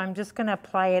touch-up. So I'm just going to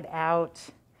apply it out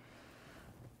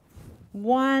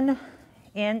 1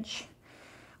 inch,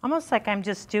 almost like I'm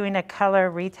just doing a color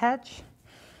retouch,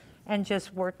 and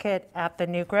just work it at the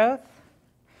new growth.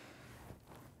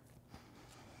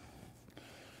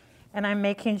 And I'm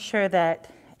making sure that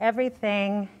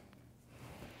everything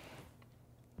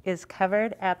is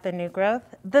covered at the new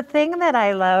growth. The thing that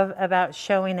I love about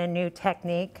showing a new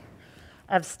technique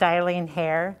of styling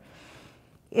hair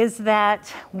is that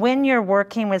when you're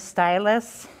working with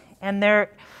stylists and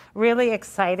they're really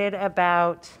excited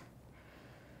about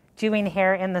doing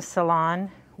hair in the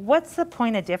salon, what's the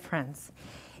point of difference?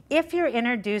 If you're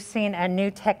introducing a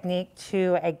new technique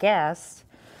to a guest,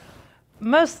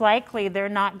 most likely they're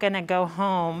not going to go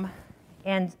home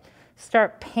and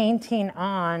start painting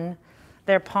on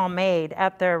their pomade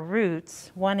at their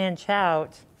roots 1 inch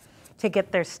out to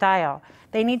get their style.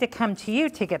 They need to come to you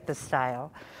to get the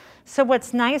style. So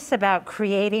what's nice about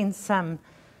creating some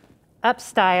up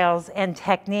styles and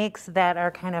techniques that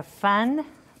are kind of fun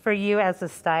for you as a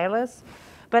stylist,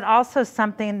 but also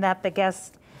something that the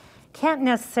guests can't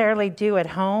necessarily do at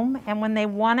home, and when they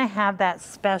want to have that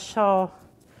special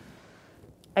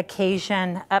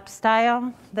occasion up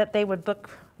style, that they would book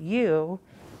you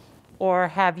or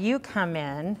have you come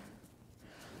in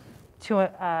to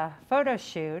a photo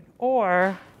shoot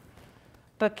or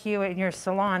book you in your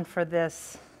salon for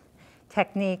this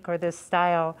technique or this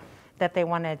style that they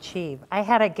want to achieve. I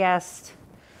had a guest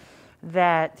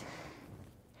that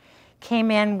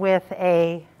came in with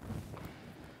a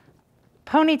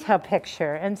ponytail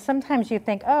picture, and sometimes you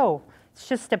think, oh, it's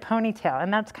just a ponytail,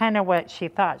 and that's kind of what she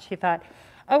thought. She thought,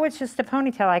 oh, it's just a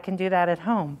ponytail, I can do that at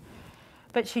home.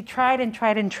 But she tried and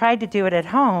tried and tried to do it at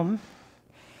home,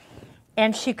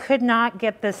 and she could not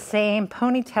get the same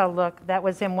ponytail look that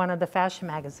was in one of the fashion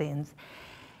magazines.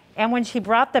 And when she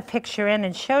brought the picture in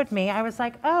and showed me, I was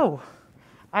like, oh,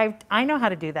 I know how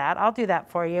to do that. I'll do that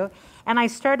for you. And I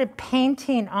started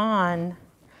painting on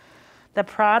the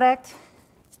product,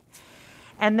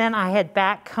 and then I had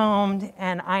back combed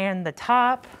and ironed the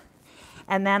top,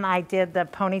 and then I did the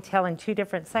ponytail in 2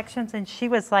 different sections, and she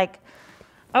was like,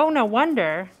 oh, no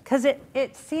wonder, because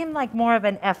it seemed like more of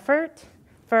an effort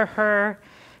for her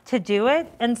to do it.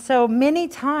 And so many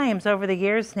times over the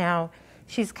years now,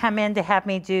 she's come in to have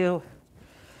me do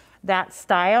that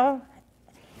style.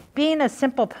 Being a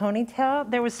simple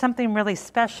ponytail, there was something really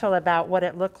special about what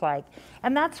it looked like.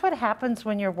 And that's what happens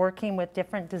when you're working with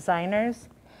different designers,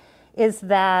 is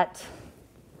that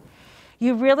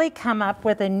you really come up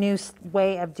with a new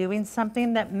way of doing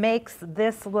something that makes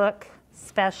this look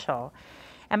special.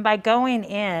 And by going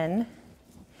in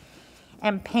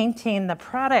and painting the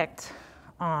product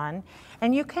on,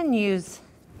 and you can use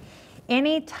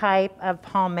any type of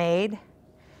pomade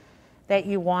that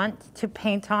you want to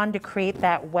paint on to create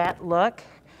that wet look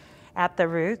at the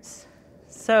roots.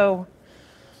 So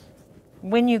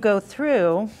when you go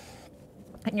through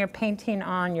and you're painting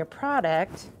on your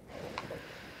product,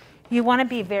 you want to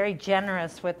be very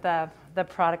generous with the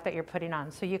product that you're putting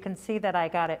on. So you can see that I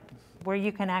got it where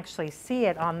you can actually see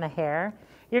it on the hair.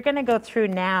 You're going to go through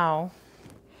now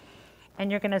and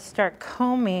you're going to start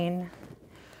combing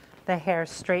the hair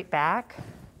straight back.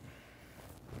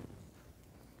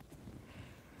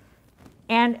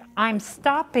 And I'm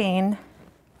stopping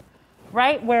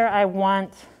right where I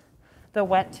want the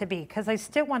wet to be, because I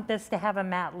still want this to have a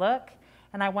matte look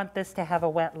and I want this to have a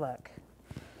wet look.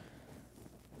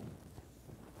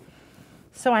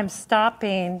 So I'm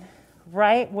stopping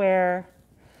right where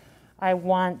I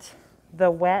want the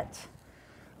wet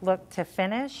look to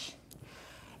finish.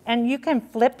 And you can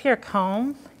flip your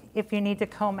comb if you need to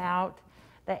comb out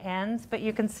the ends, but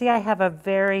you can see I have a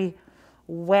very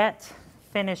wet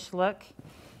finished look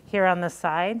here on the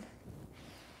side.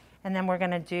 And then we're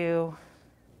going to do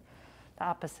the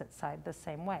opposite side the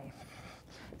same way.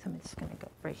 So I'm just going to go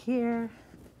over here.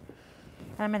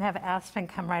 And I'm going to have Aspen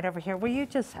come right over here. Will you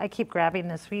just, I keep grabbing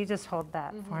this, will you just hold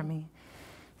that for me?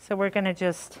 So we're going to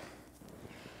just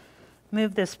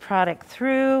move this product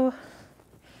through,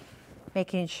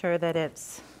 making sure that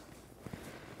it's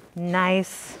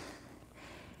nice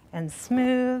and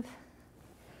smooth.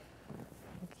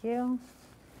 Thank you.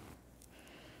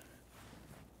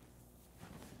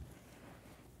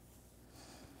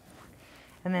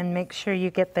 And then make sure you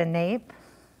get the nape.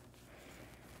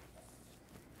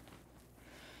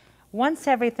 Once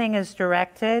everything is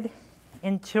directed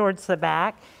in towards the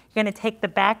back, you're going to take the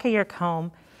back of your comb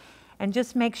and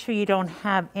just make sure you don't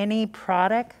have any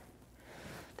product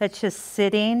that's just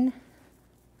sitting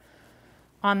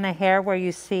on the hair where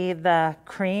you see the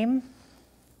cream.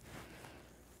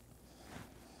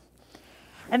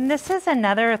 And this is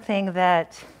another thing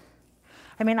that,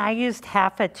 I mean, I used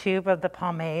half a tube of the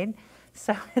pomade,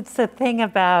 So it's the thing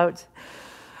about,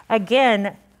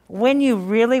 again, when you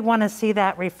really want to see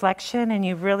that reflection and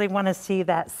you really want to see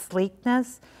that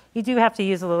sleekness, you do have to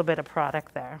use a little bit of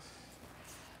product there.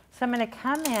 So I'm going to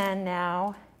come in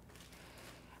now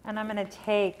and I'm going to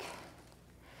take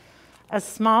a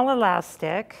small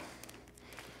elastic.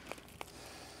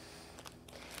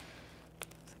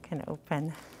 I can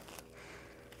open.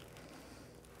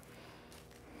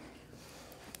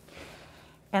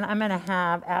 And I'm going to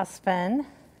have Aspen.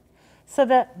 So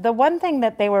the one thing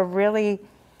that they were really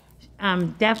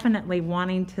definitely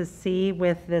wanting to see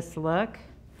with this look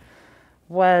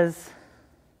was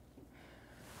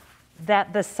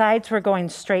that the sides were going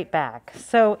straight back.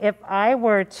 So if I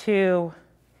were to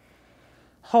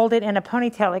hold it in a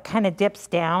ponytail, it kind of dips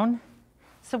down.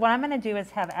 So what I'm going to do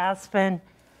is have Aspen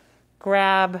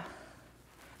grab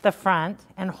the front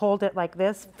and hold it like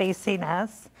this, facing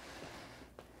us.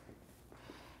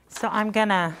 So I'm going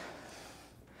to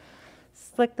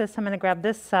slick this. I'm going to grab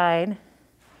this side,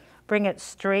 bring it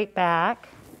straight back,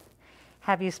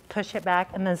 have you push it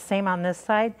back, and then same on this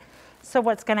side. So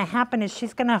what's going to happen is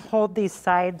she's going to hold these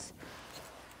sides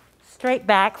straight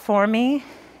back for me,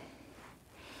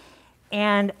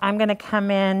 and I'm going to come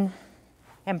in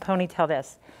and ponytail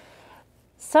this.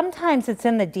 Sometimes it's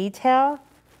in the detail.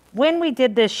 When we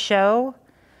did this show,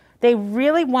 they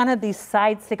really wanted these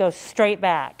sides to go straight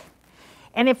back.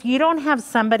 And if you don't have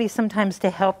somebody sometimes to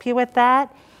help you with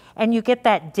that, and you get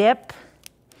that dip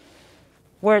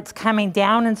where it's coming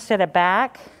down instead of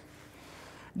back,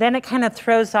 then it kind of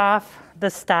throws off the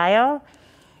style.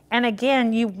 And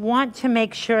again, you want to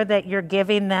make sure that you're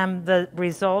giving them the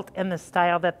result and the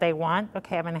style that they want.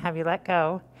 Okay, I'm going to have you let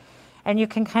go. And you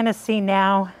can kind of see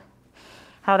now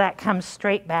how that comes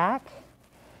straight back.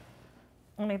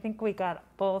 And I think we got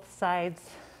both sides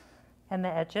and the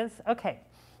edges. Okay.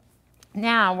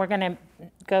 Now we're going to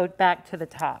go back to the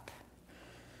top.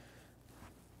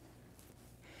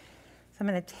 So I'm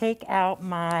going to take out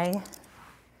my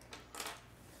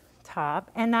top,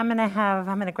 and I'm going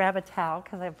to grab a towel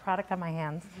because I have product on my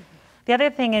hands. The other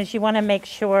thing is you want to make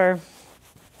sure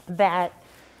that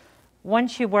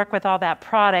once you work with all that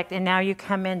product and now you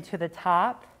come into the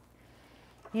top,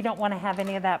 you don't want to have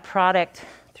any of that product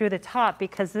through the top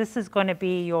because this is going to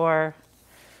be your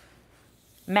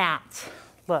matte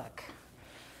look.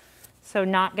 So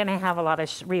not going to have a lot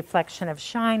of reflection of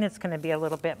shine. It's going to be a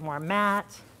little bit more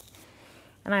matte.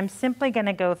 And I'm simply going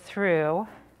to go through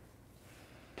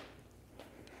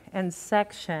and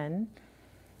section.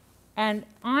 And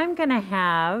I'm going to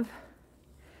have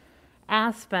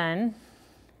Aspen,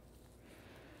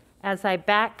 as I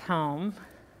back comb,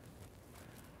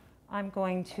 I'm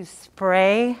going to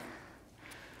spray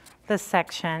the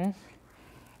section.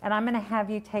 And I'm going to have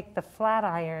you take the flat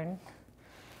iron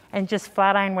and just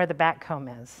flat iron where the back comb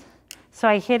is. So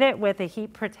I hit it with a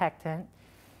heat protectant,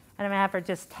 and I'm gonna have her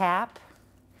just tap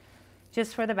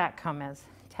just where the back comb is.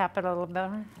 Tap it a little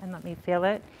bit and let me feel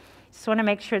it. Just wanna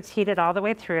make sure it's heated all the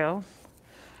way through. I'm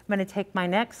gonna take my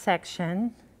next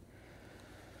section,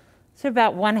 so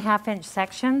about 1/2 inch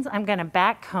sections. I'm gonna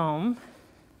back comb,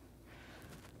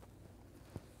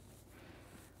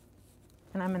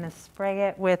 and I'm gonna spray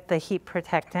it with the heat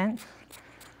protectant.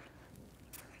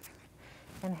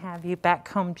 And have you back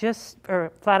comb just,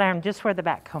 or flat iron just where the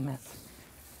back comb is.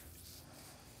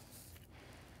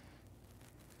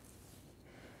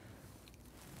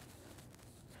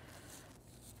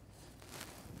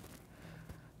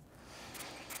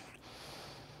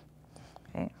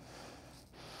 Okay.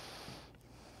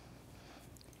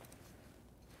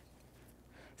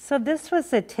 So this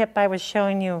was the tip I was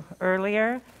showing you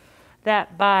earlier,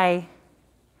 that by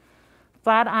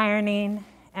flat ironing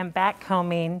and back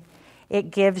combing, it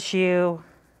gives you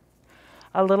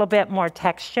a little bit more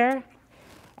texture.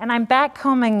 And I'm back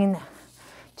combing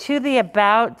to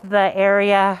about the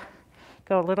area,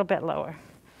 go a little bit lower,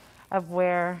 of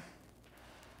where,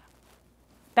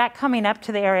 back combing up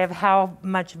to the area of how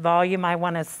much volume I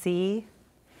want to see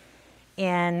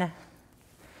in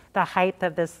the height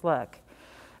of this look.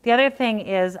 The other thing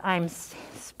is I'm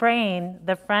spraying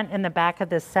the front and the back of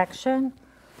this section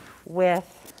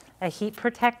with a heat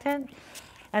protectant.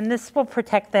 And this will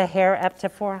protect the hair up to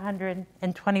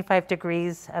 425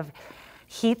 degrees of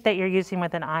heat that you're using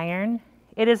with an iron.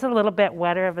 It is a little bit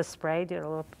wetter of a spray. Do it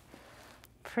a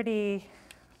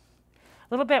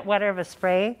little bit wetter of a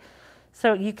spray.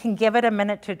 So you can give it a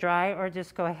minute to dry or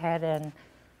just go ahead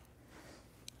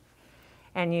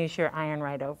and use your iron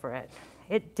right over it.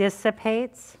 It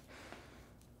dissipates.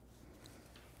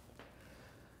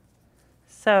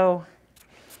 So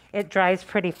it dries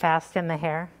pretty fast in the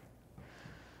hair.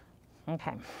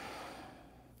 Okay.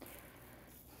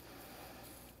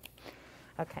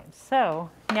 Okay, so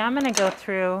now I'm going to go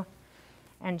through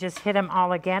and just hit them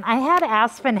all again. I had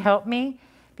Aspen help me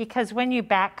because when you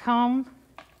back comb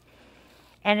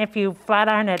and if you flat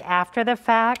iron it after the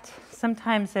fact,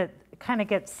 sometimes it kind of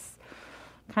gets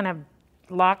kind of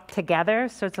locked together,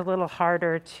 so it's a little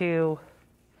harder to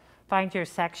find your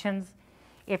sections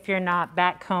if you're not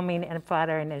back combing and flat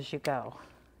iron as you go.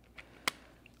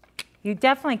 You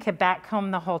definitely could back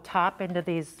comb the whole top into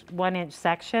these 1-inch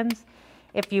sections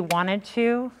if you wanted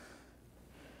to,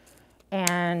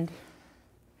 and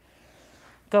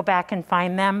go back and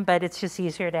find them, but it's just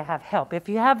easier to have help. If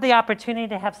you have the opportunity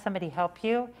to have somebody help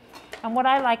you, and what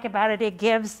I like about it, it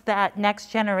gives that next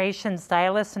generation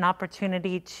stylist an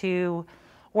opportunity to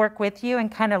work with you and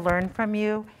kind of learn from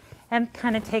you and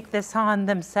kind of take this on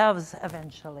themselves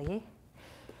eventually.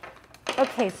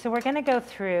 Okay, so we're gonna go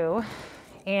through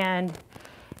and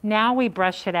now we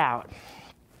brush it out.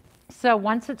 So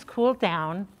once it's cooled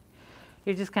down,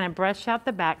 you're just gonna brush out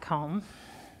the back comb.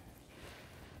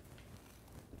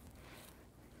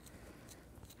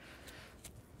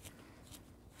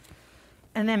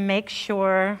 And then make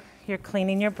sure you're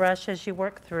cleaning your brush as you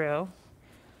work through.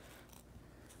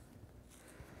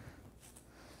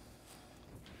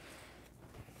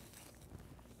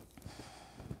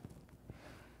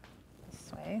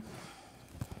 This way.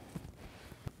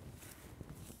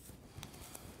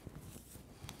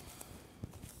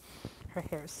 Her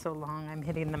hair is so long, I'm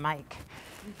hitting the mic.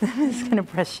 I'm just gonna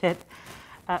brush it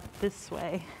up this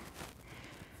way.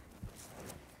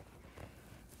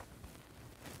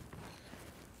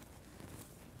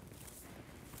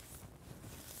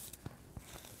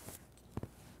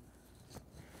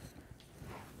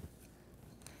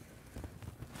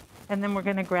 And then we're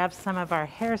going to grab some of our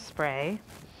hairspray.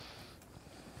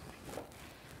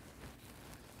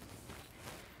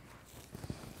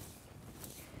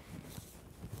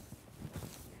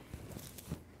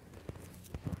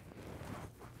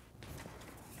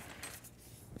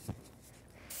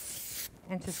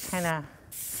 And just kind of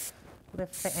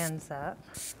lift the ends up.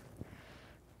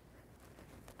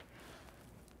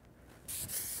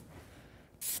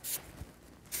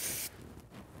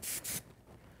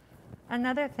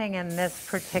 Another thing in this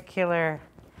particular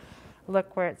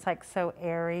look where it's like so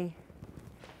airy,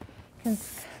 you can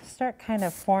start kind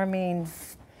of forming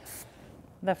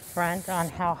the front on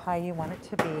how high you want it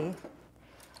to be.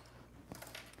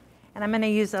 And I'm going to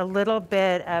use a little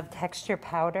bit of texture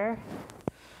powder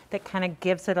that kind of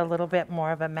gives it a little bit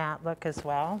more of a matte look as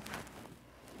well.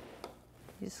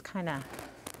 You just kind of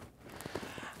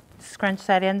scrunch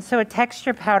that in. So a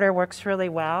texture powder works really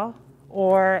well,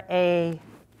 or a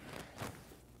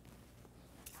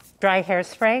dry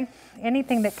hairspray.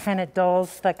 Anything that kind of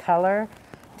dulls the color,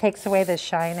 takes away the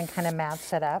shine and kind of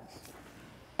mattes it up.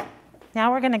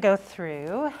 Now we're going to go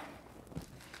through,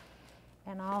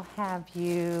 and I'll have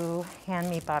you hand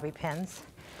me bobby pins.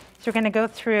 So we're going to go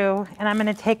through, and I'm going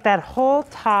to take that whole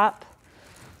top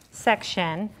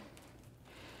section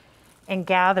and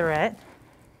gather it.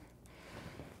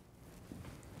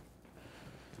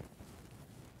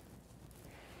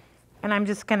 And I'm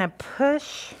just going to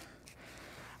push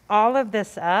all of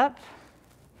this up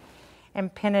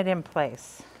and pin it in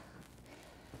place.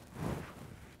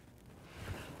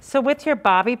 So with your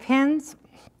bobby pins,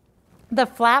 the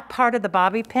flat part of the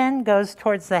bobby pin goes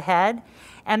towards the head,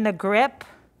 and the grip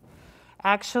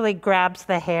actually grabs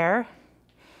the hair.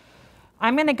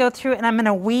 I'm going to go through and I'm going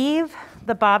to weave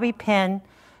the bobby pin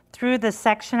through the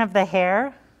section of the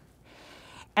hair,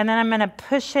 and then I'm going to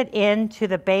push it into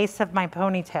the base of my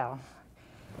ponytail.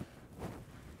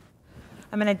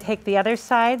 I'm going to take the other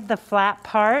side, the flat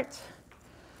part,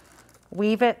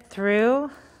 weave it through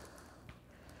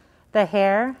the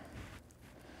hair,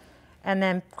 and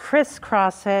then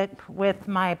crisscross it with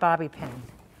my bobby pin.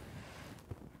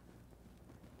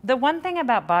 The one thing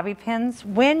about bobby pins,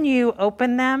 when you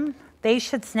open them, they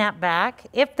should snap back.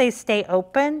 If they stay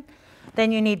open,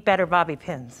 then you need better bobby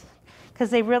pins,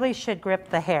 because they really should grip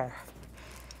the hair.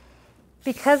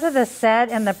 Because of the set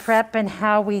and the prep and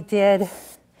how we did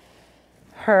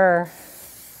her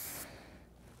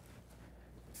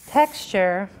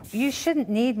texture, you shouldn't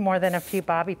need more than a few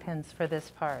bobby pins for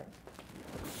this part.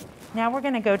 Now we're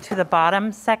going to go to the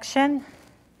bottom section,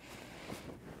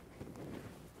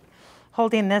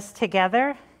 holding this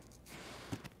together,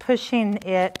 pushing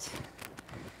it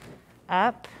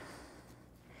up,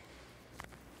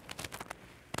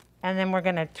 and then we're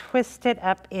going to twist it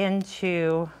up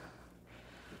into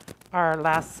our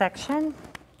last section.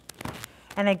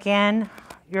 And again,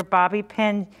 your bobby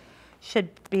pin should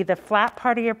be, the flat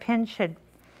part of your pin should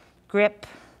grip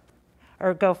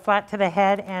or go flat to the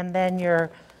head, and then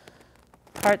your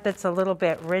part that's a little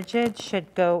bit rigid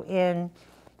should go in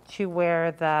to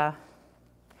where the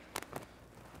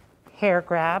hair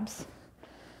grabs.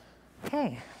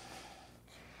 Okay,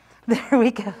 there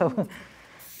we go.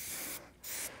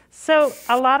 So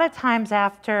a lot of times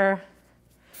after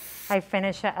I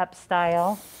finish a up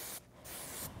style,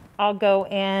 I'll go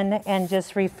in and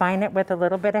just refine it with a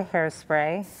little bit of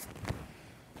hairspray.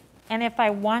 And if I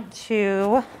want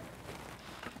to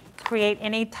create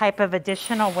any type of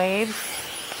additional waves,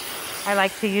 I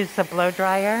like to use the blow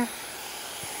dryer.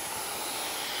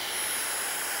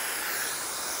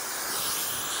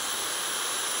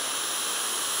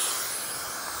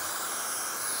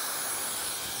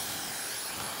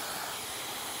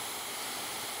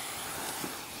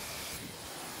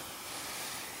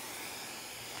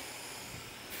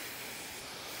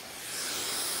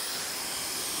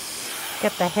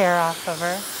 Get the hair off of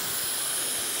her.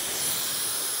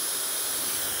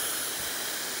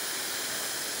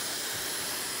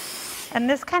 And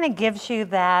this kind of gives you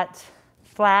that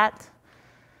flat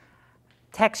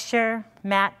texture,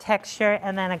 matte texture,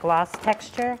 and then a gloss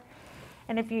texture.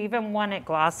 And if you even want it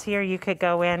glossier, you could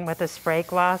go in with a spray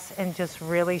gloss and just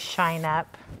really shine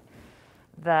up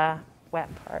the wet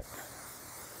part.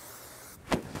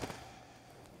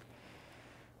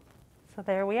 So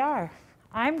there we are.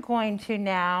 I'm going to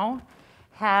now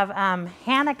have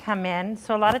Hannah come in.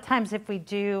 So a lot of times if we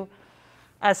do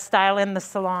a style in the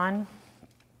salon,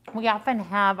 we often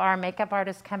have our makeup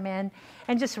artist come in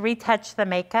and just retouch the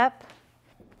makeup.